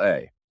from Girl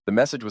A. The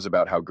message was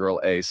about how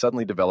Girl A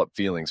suddenly developed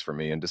feelings for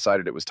me and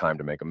decided it was time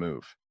to make a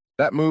move.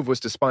 That move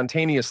was to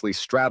spontaneously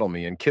straddle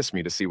me and kiss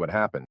me to see what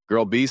happened.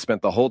 Girl B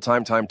spent the whole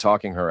time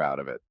talking her out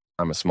of it.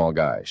 I'm a small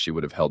guy. She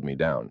would have held me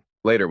down.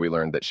 Later, we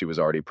learned that she was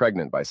already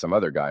pregnant by some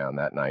other guy on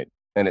that night,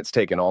 and it's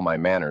taken all my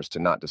manners to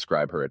not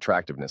describe her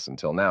attractiveness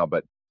until now,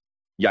 but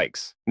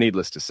yikes.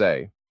 Needless to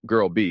say,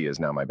 Girl B is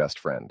now my best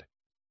friend.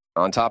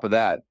 On top of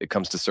that, it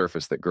comes to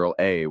surface that Girl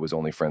A was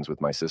only friends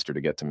with my sister to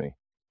get to me.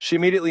 She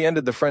immediately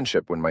ended the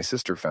friendship when my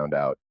sister found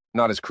out.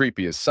 Not as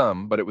creepy as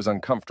some, but it was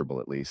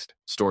uncomfortable at least.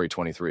 Story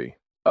 23.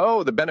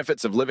 Oh, the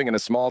benefits of living in a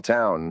small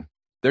town.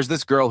 There's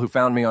this girl who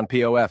found me on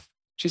POF.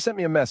 She sent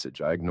me a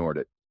message. I ignored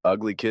it.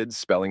 Ugly kids,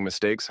 spelling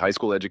mistakes, high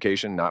school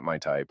education, not my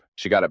type.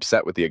 She got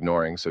upset with the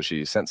ignoring, so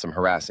she sent some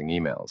harassing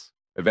emails.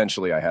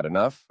 Eventually, I had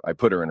enough. I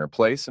put her in her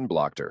place and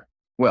blocked her.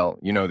 Well,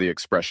 you know the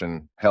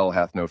expression, hell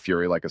hath no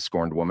fury like a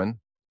scorned woman?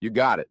 You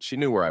got it. She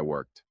knew where I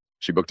worked.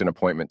 She booked an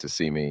appointment to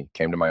see me,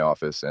 came to my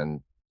office,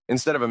 and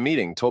instead of a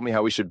meeting, told me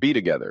how we should be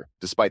together,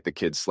 despite the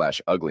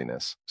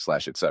kids/ugliness,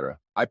 etc.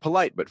 I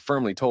polite but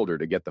firmly told her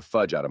to get the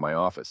fudge out of my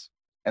office.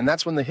 And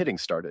that's when the hitting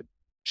started.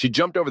 She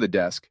jumped over the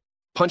desk,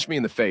 punched me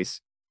in the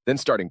face, then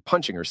starting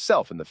punching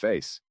herself in the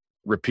face.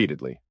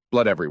 Repeatedly.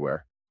 Blood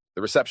everywhere.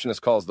 The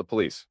receptionist calls the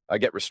police. I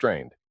get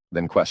restrained,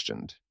 then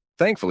questioned.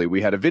 Thankfully,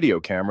 we had a video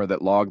camera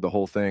that logged the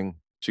whole thing.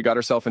 She got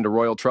herself into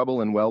royal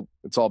trouble and, well,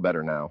 it's all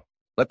better now.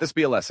 Let this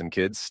be a lesson,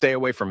 kids. Stay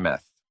away from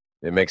meth.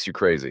 It makes you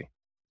crazy.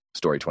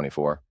 Story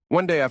 24.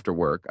 One day after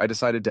work, I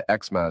decided to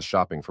Xmas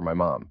shopping for my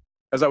mom.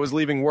 As I was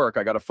leaving work,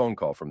 I got a phone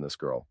call from this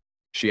girl.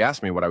 She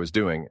asked me what I was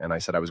doing, and I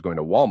said I was going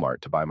to Walmart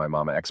to buy my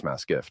mom a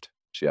Xmas gift.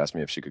 She asked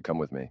me if she could come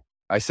with me.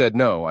 I said,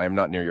 no, I am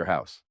not near your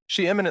house.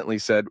 She imminently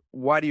said,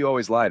 why do you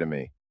always lie to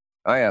me?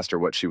 I asked her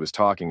what she was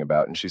talking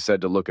about, and she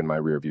said to look in my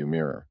rearview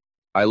mirror.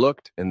 I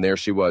looked, and there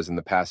she was in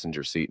the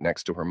passenger seat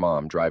next to her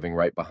mom, driving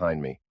right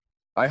behind me.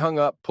 I hung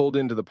up, pulled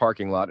into the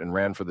parking lot, and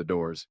ran for the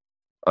doors.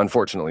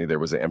 Unfortunately, there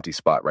was an empty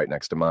spot right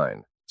next to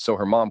mine, so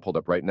her mom pulled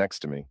up right next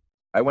to me.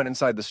 I went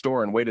inside the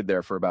store and waited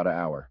there for about an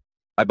hour.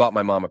 I bought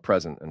my mom a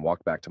present and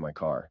walked back to my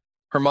car.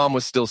 Her mom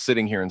was still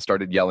sitting here and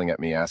started yelling at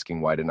me,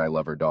 asking why didn't I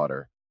love her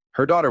daughter.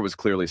 Her daughter was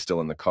clearly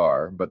still in the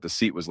car, but the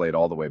seat was laid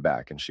all the way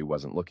back and she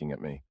wasn't looking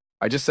at me.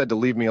 I just said to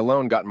leave me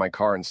alone, got in my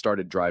car, and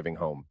started driving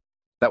home.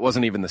 That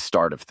wasn't even the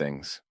start of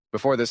things.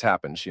 Before this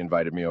happened, she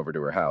invited me over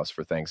to her house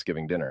for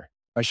Thanksgiving dinner.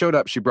 I showed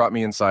up, she brought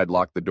me inside,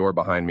 locked the door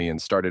behind me,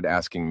 and started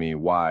asking me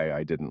why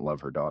I didn't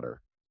love her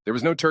daughter. There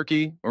was no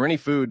turkey or any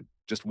food,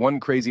 Just one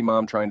crazy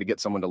mom trying to get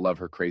someone to love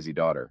her crazy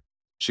daughter.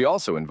 She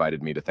also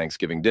invited me to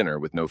Thanksgiving dinner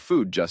with no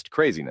food, just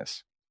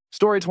craziness.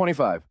 Story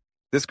 25.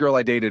 This girl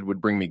I dated would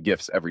bring me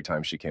gifts every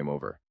time she came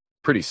over.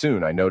 Pretty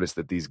soon, I noticed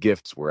that these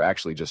gifts were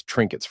actually just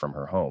trinkets from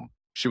her home.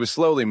 She was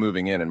slowly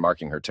moving in and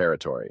marking her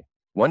territory.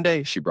 One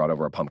day, she brought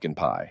over a pumpkin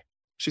pie.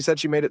 She said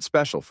she made it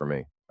special for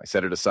me. I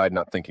set it aside,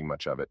 not thinking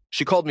much of it.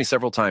 She called me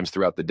several times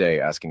throughout the day,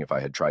 asking if I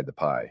had tried the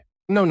pie.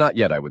 No, not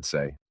yet, I would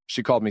say.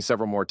 She called me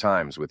several more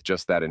times with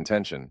just that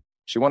intention.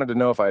 She wanted to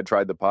know if I had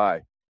tried the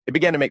pie. It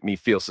began to make me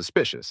feel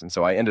suspicious, and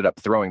so I ended up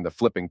throwing the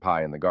flipping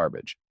pie in the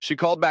garbage. She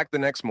called back the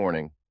next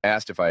morning,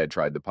 asked if I had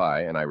tried the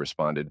pie, and I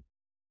responded,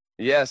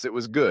 yes, it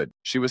was good.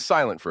 She was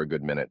silent for a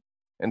good minute,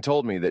 and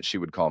told me that she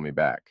would call me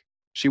back.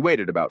 She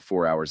waited about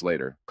 4 hours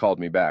later, called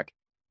me back,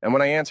 and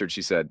when I answered,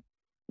 she said,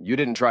 you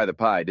didn't try the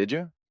pie, did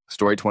you?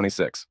 Story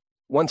 26.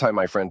 One time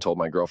my friend told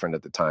my girlfriend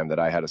at the time that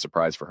I had a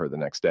surprise for her the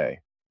next day.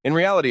 In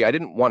reality, I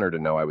didn't want her to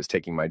know I was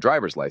taking my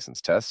driver's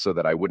license test so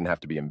that I wouldn't have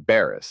to be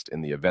embarrassed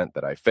in the event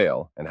that I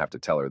fail and have to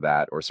tell her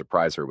that or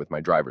surprise her with my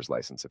driver's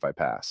license if I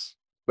pass.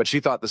 But she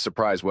thought the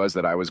surprise was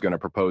that I was going to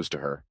propose to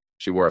her.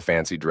 She wore a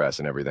fancy dress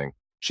and everything.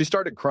 She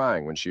started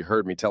crying when she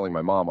heard me telling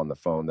my mom on the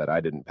phone that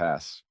I didn't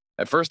pass.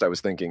 At first I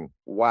was thinking,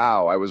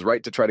 wow, I was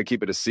right to try to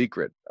keep it a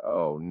secret.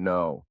 Oh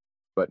no.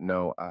 But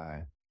no,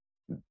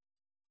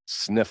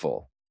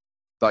 Sniffle.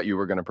 Thought you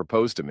were going to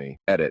propose to me.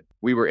 Edit.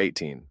 We were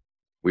 18.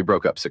 We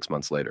broke up 6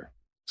 months later.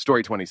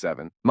 Story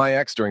 27. My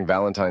ex during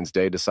Valentine's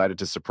Day decided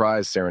to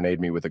surprise serenade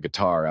me with a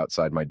guitar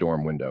outside my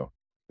dorm window.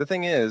 The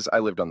thing is, I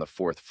lived on the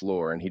 4th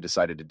floor and he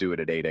decided to do it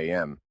at 8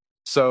 a.m.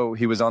 So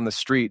he was on the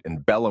street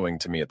and bellowing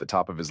to me at the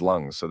top of his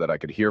lungs so that I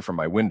could hear from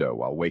my window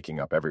while waking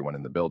up everyone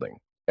in the building.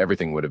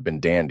 Everything would have been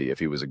dandy if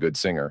he was a good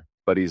singer,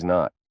 but he's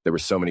not. There were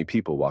so many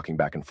people walking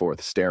back and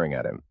forth staring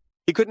at him.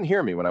 He couldn't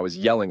hear me when I was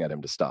yelling at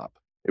him to stop.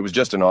 It was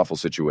just an awful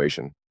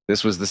situation.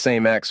 This was the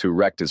same ex who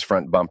wrecked his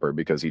front bumper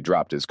because he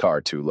dropped his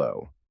car too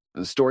low.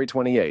 Story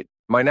 28.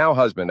 My now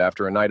husband,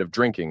 after a night of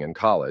drinking in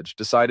college,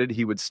 decided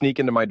he would sneak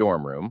into my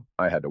dorm room,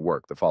 I had to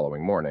work the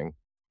following morning,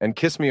 and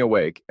kiss me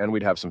awake, and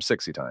we'd have some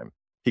sexy time.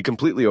 He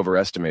completely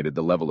overestimated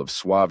the level of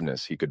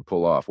suaveness he could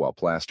pull off while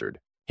plastered.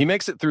 He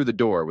makes it through the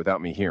door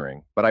without me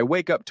hearing, but I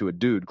wake up to a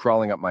dude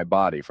crawling up my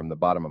body from the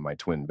bottom of my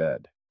twin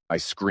bed. I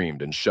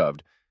screamed and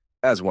shoved,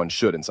 as one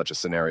should in such a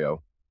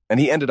scenario, and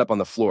he ended up on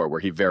the floor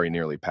where he very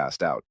nearly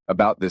passed out.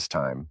 About this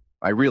time,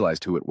 I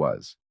realized who it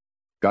was.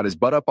 Got his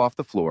butt up off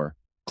the floor,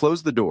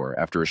 closed the door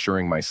after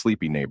assuring my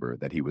sleepy neighbor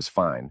that he was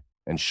fine,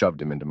 and shoved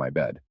him into my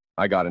bed.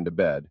 I got into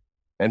bed,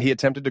 and he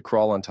attempted to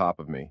crawl on top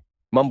of me,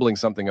 mumbling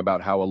something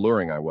about how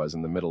alluring I was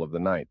in the middle of the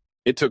night.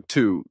 It took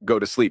 2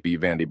 go-to-sleepy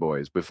Vandy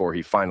boys before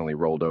he finally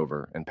rolled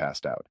over and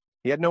passed out.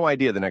 He had no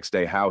idea the next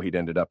day how he'd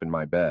ended up in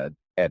my bed.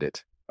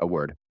 Edit. A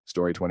word.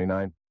 Story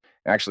 29.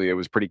 Actually, it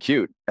was pretty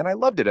cute, and I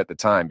loved it at the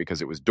time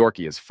because it was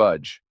dorky as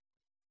fudge.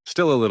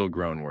 Still a little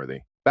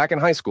groan-worthy. Back in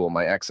high school,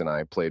 my ex and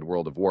I played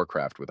World of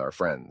Warcraft with our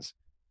friends.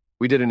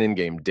 We did an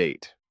in-game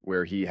date,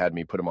 where he had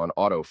me put him on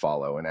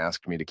auto-follow and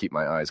asked me to keep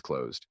my eyes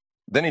closed.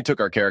 Then he took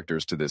our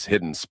characters to this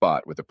hidden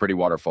spot with a pretty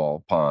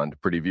waterfall,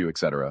 pond, pretty view,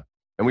 etc.,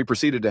 and we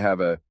proceeded to have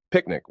a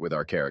picnic with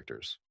our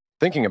characters.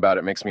 Thinking about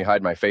it makes me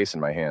hide my face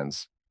in my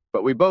hands,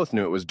 but we both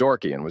knew it was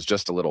dorky and was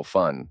just a little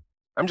fun.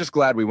 I'm just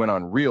glad we went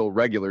on real,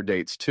 regular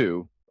dates,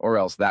 too, or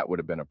else that would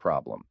have been a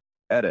problem.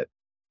 Edit.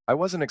 I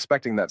wasn't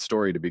expecting that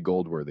story to be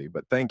gold-worthy,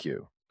 but thank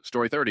you.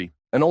 Story 30.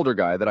 An older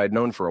guy that I'd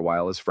known for a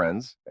while as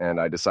friends, and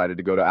I decided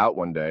to go out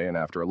one day, and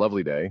after a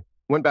lovely day,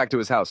 went back to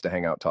his house to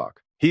hang out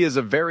talk. He is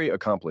a very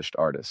accomplished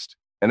artist,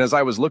 and as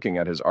I was looking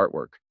at his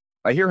artwork,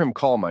 I hear him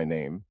call my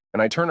name,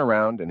 and I turn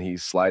around and he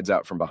slides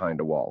out from behind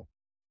a wall.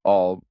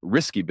 All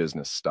risky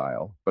business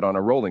style, but on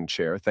a rolling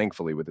chair,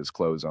 thankfully with his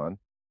clothes on,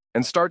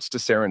 and starts to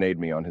serenade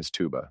me on his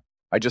tuba.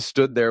 I just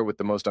stood there with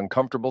the most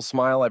uncomfortable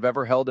smile I've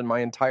ever held in my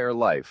entire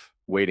life,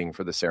 waiting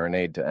for the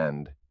serenade to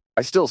end.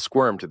 I still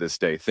squirm to this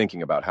day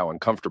thinking about how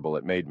uncomfortable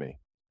it made me.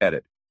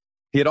 Edit.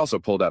 He had also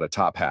pulled out a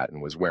top hat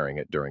and was wearing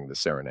it during the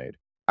serenade.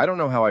 I don't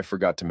know how I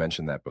forgot to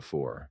mention that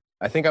before.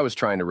 I think I was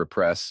trying to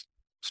repress.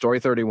 Story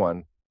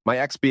 31. My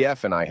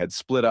ex-BF and I had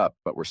split up,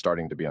 but were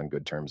starting to be on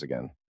good terms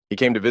again. He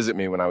came to visit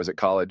me when I was at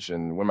college,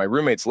 and when my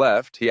roommates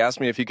left, he asked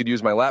me if he could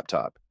use my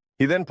laptop.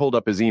 He then pulled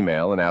up his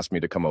email and asked me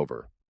to come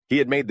over. He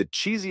had made the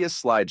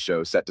cheesiest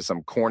slideshow set to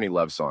some corny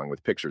love song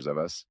with pictures of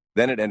us.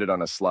 Then it ended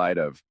on a slide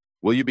of,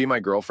 "Will you be my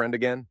girlfriend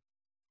again?"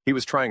 He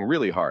was trying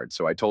really hard,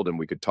 so I told him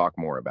we could talk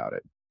more about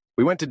it.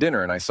 We went to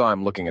dinner and I saw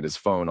him looking at his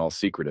phone all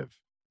secretive.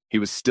 He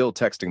was still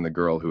texting the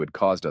girl who had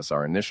caused us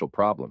our initial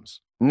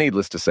problems.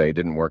 Needless to say, it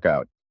didn't work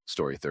out.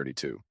 Story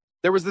 32.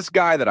 There was this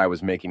guy that I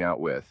was making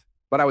out with,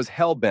 but I was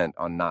hell-bent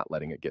on not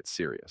letting it get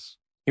serious.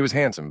 He was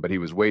handsome, but he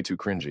was way too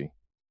cringy.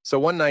 So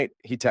one night,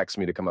 he texts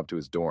me to come up to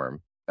his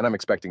dorm, and I'm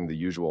expecting the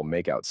usual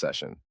makeout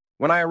session.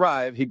 When I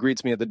arrive, he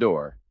greets me at the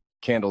door,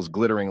 candles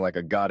glittering like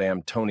a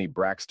goddamn Tony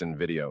Braxton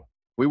video.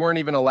 We weren't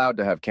even allowed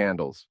to have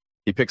candles.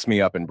 He picks me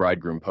up in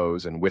bridegroom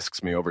pose and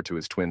whisks me over to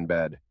his twin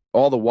bed.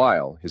 All the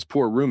while, his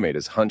poor roommate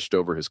is hunched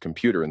over his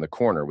computer in the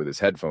corner with his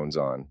headphones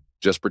on,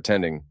 just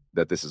pretending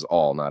that this is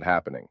all not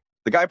happening.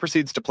 The guy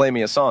proceeds to play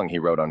me a song he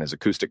wrote on his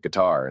acoustic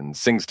guitar and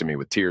sings to me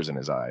with tears in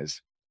his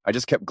eyes. I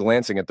just kept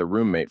glancing at the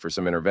roommate for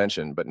some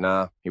intervention, but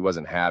nah, he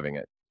wasn't having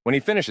it. When he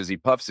finishes, he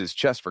puffs his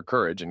chest for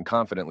courage and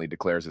confidently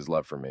declares his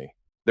love for me.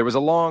 There was a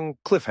long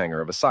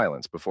cliffhanger of a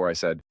silence before I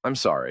said, "I'm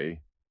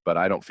sorry, but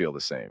I don't feel the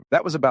same."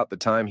 That was about the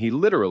time he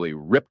literally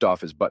ripped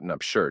off his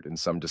button-up shirt in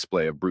some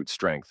display of brute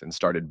strength and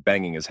started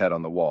banging his head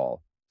on the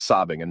wall,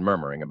 sobbing and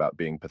murmuring about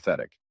being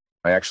pathetic.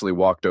 I actually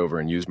walked over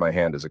and used my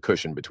hand as a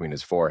cushion between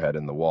his forehead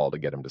and the wall to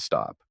get him to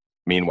stop.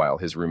 Meanwhile,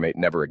 his roommate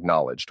never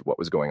acknowledged what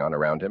was going on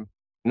around him.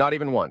 Not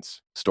even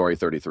once. Story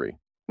 33.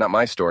 Not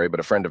my story, but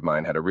a friend of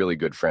mine had a really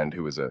good friend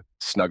who was a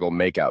snuggle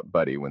makeout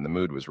buddy when the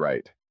mood was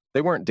right.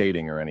 They weren't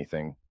dating or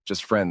anything,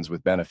 just friends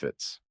with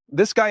benefits.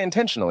 This guy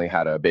intentionally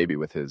had a baby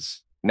with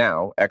his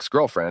now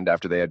ex-girlfriend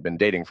after they had been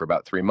dating for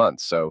about 3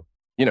 months, so,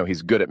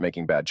 he's good at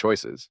making bad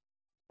choices.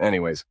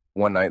 Anyways,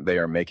 one night they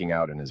are making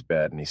out in his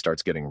bed and he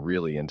starts getting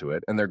really into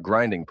it and they're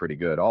grinding pretty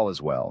good, all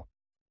is well.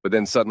 But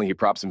then suddenly he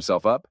props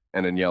himself up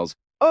and then yells,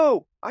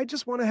 "Oh, I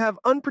just want to have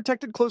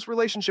unprotected close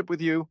relationship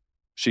with you."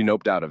 She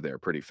noped out of there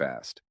pretty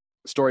fast.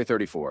 Story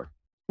 34.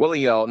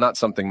 Well, not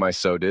something my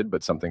so did,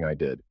 but something I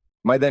did.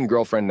 My then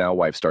girlfriend, now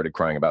wife, started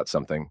crying about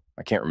something.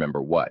 I can't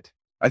remember what.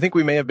 I think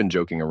we may have been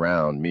joking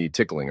around, me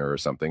tickling her or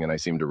something, and I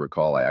seem to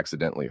recall I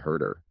accidentally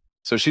hurt her.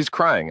 So she's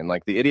crying, and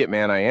like the idiot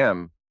man I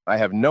am, I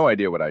have no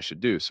idea what I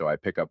should do, so I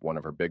pick up one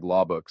of her big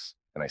law books,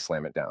 and I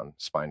slam it down,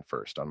 spine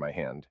first, on my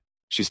hand.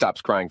 She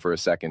stops crying for a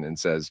second and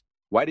says,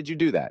 "Why did you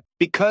do that?"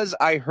 "Because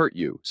I hurt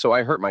you, so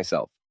I hurt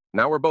myself.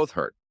 Now we're both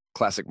hurt."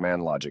 Classic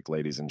man logic,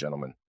 ladies and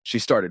gentlemen. She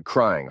started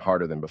crying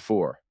harder than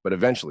before, but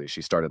eventually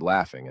she started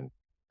laughing, and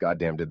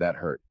goddamn did that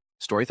hurt.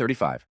 Story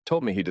 35.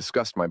 Told me he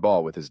discussed my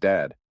ball with his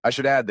dad. I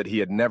should add that he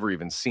had never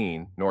even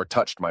seen nor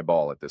touched my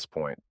ball at this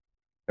point.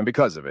 And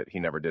because of it,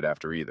 he never did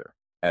after either.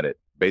 Edit.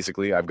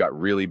 Basically, I've got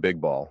really big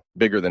ball,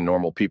 bigger than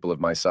normal people of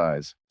my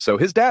size. So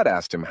his dad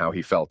asked him how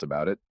he felt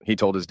about it. He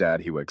told his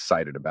dad he was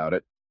excited about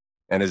it.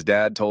 And his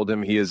dad told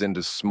him he is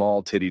into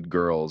small-tittied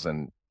girls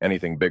and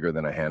anything bigger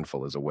than a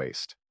handful is a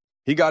waste.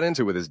 He got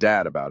into with his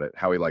dad about it,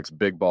 how he likes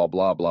big ball,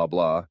 blah, blah,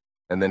 blah,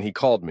 and then he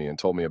called me and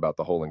told me about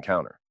the whole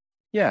encounter.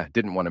 Yeah,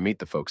 didn't want to meet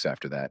the folks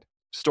after that.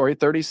 Story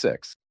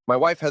 36. My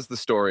wife has the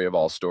story of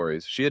all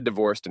stories. She had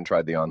divorced and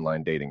tried the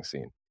online dating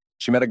scene.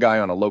 She met a guy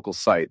on a local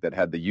site that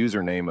had the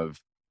username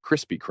of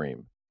Krispy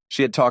Kreme.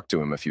 She had talked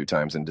to him a few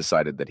times and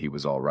decided that he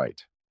was all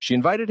right. She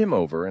invited him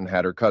over and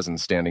had her cousin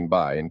standing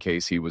by in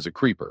case he was a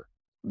creeper.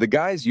 The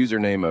guy's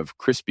username of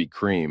Krispy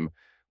Kreme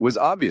was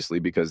obviously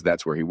because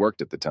that's where he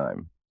worked at the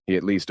time. He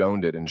at least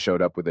owned it and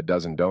showed up with a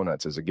dozen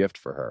donuts as a gift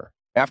for her.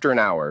 After an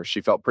hour, she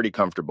felt pretty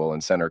comfortable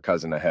and sent her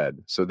cousin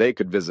ahead so they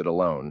could visit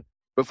alone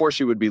before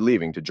she would be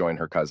leaving to join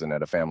her cousin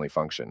at a family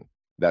function.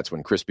 That's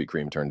when Krispy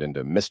Kreme turned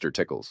into Mr.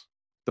 Tickles.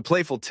 The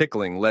playful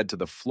tickling led to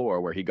the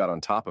floor where he got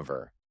on top of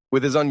her.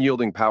 With his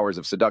unyielding powers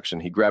of seduction,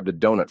 he grabbed a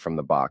donut from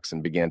the box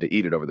and began to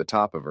eat it over the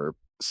top of her,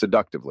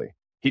 seductively.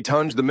 He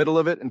tunged the middle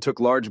of it and took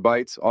large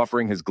bites,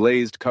 offering his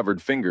glazed,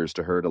 covered fingers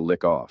to her to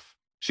lick off.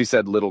 She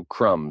said little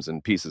crumbs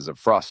and pieces of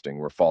frosting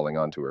were falling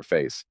onto her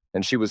face,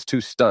 and she was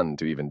too stunned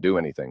to even do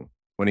anything.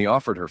 When he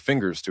offered her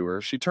fingers to her,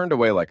 she turned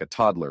away like a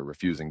toddler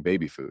refusing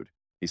baby food.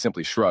 He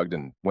simply shrugged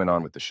and went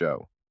on with the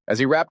show. As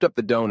he wrapped up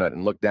the donut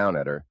and looked down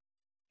at her,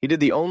 he did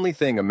the only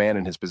thing a man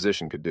in his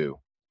position could do,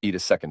 eat a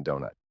second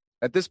donut.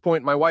 At this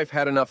point, my wife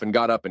had enough and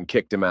got up and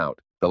kicked him out.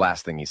 The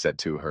last thing he said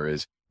to her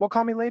is, "Well,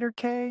 call me later,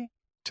 Kay."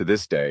 To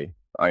this day,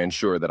 I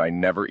ensure that I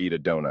never eat a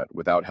donut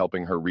without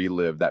helping her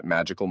relive that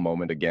magical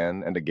moment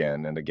again and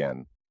again and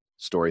again.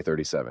 Story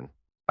 37.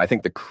 I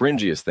think the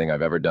cringiest thing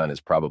I've ever done is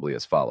probably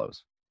as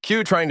follows.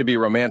 Q trying to be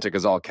romantic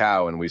as all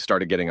cow, and we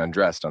started getting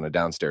undressed on a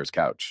downstairs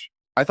couch.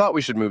 I thought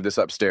we should move this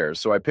upstairs,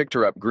 so I picked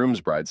her up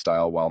groom's bride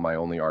style while my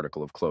only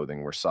article of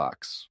clothing were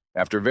socks.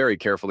 After very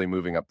carefully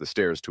moving up the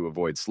stairs to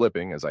avoid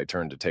slipping as I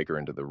turned to take her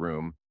into the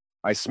room,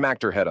 I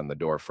smacked her head on the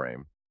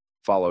doorframe,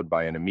 followed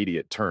by an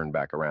immediate turn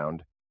back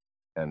around,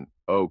 and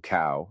oh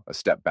cow, a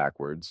step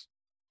backwards,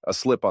 a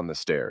slip on the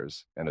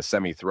stairs, and a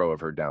semi-throw of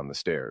her down the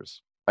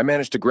stairs. I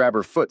managed to grab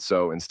her foot,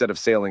 so instead of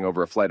sailing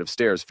over a flight of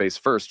stairs face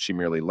first, she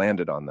merely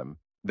landed on them.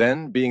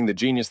 Then, being the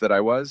genius that I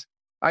was,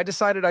 I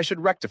decided I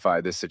should rectify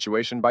this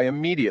situation by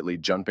immediately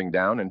jumping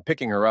down and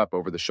picking her up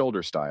over the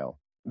shoulder style.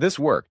 This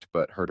worked,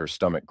 but hurt her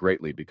stomach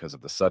greatly because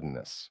of the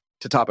suddenness.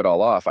 To top it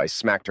all off, I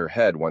smacked her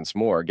head once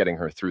more, getting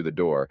her through the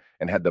door,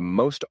 and had the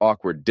most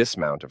awkward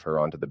dismount of her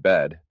onto the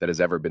bed that has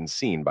ever been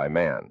seen by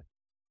man,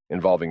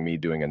 involving me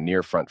doing a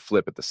near-front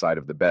flip at the side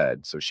of the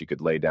bed so she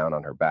could lay down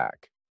on her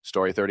back.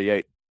 Story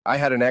 38. I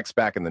had an ex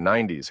back in the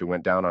 90s who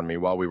went down on me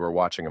while we were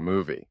watching a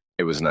movie.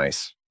 It was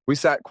nice. We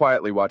sat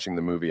quietly watching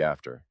the movie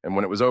after, and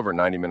when it was over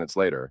 90 minutes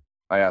later,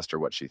 I asked her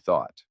what she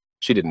thought.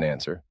 She didn't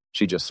answer.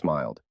 She just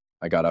smiled.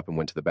 I got up and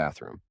went to the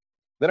bathroom.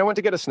 Then I went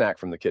to get a snack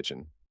from the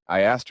kitchen.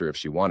 I asked her if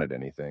she wanted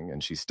anything,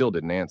 and she still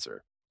didn't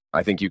answer.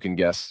 I think you can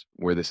guess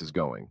where this is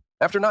going.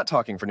 After not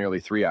talking for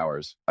nearly 3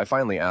 hours, I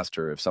finally asked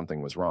her if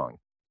something was wrong.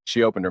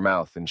 She opened her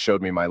mouth and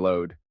showed me my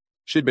load.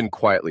 She'd been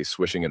quietly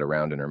swishing it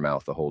around in her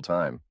mouth the whole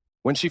time.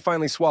 When she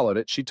finally swallowed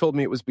it, she told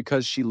me it was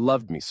because she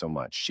loved me so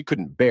much. She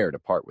couldn't bear to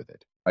part with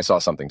it. I saw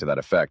something to that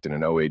effect in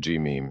an OAG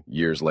meme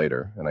years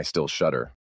later, and I still shudder.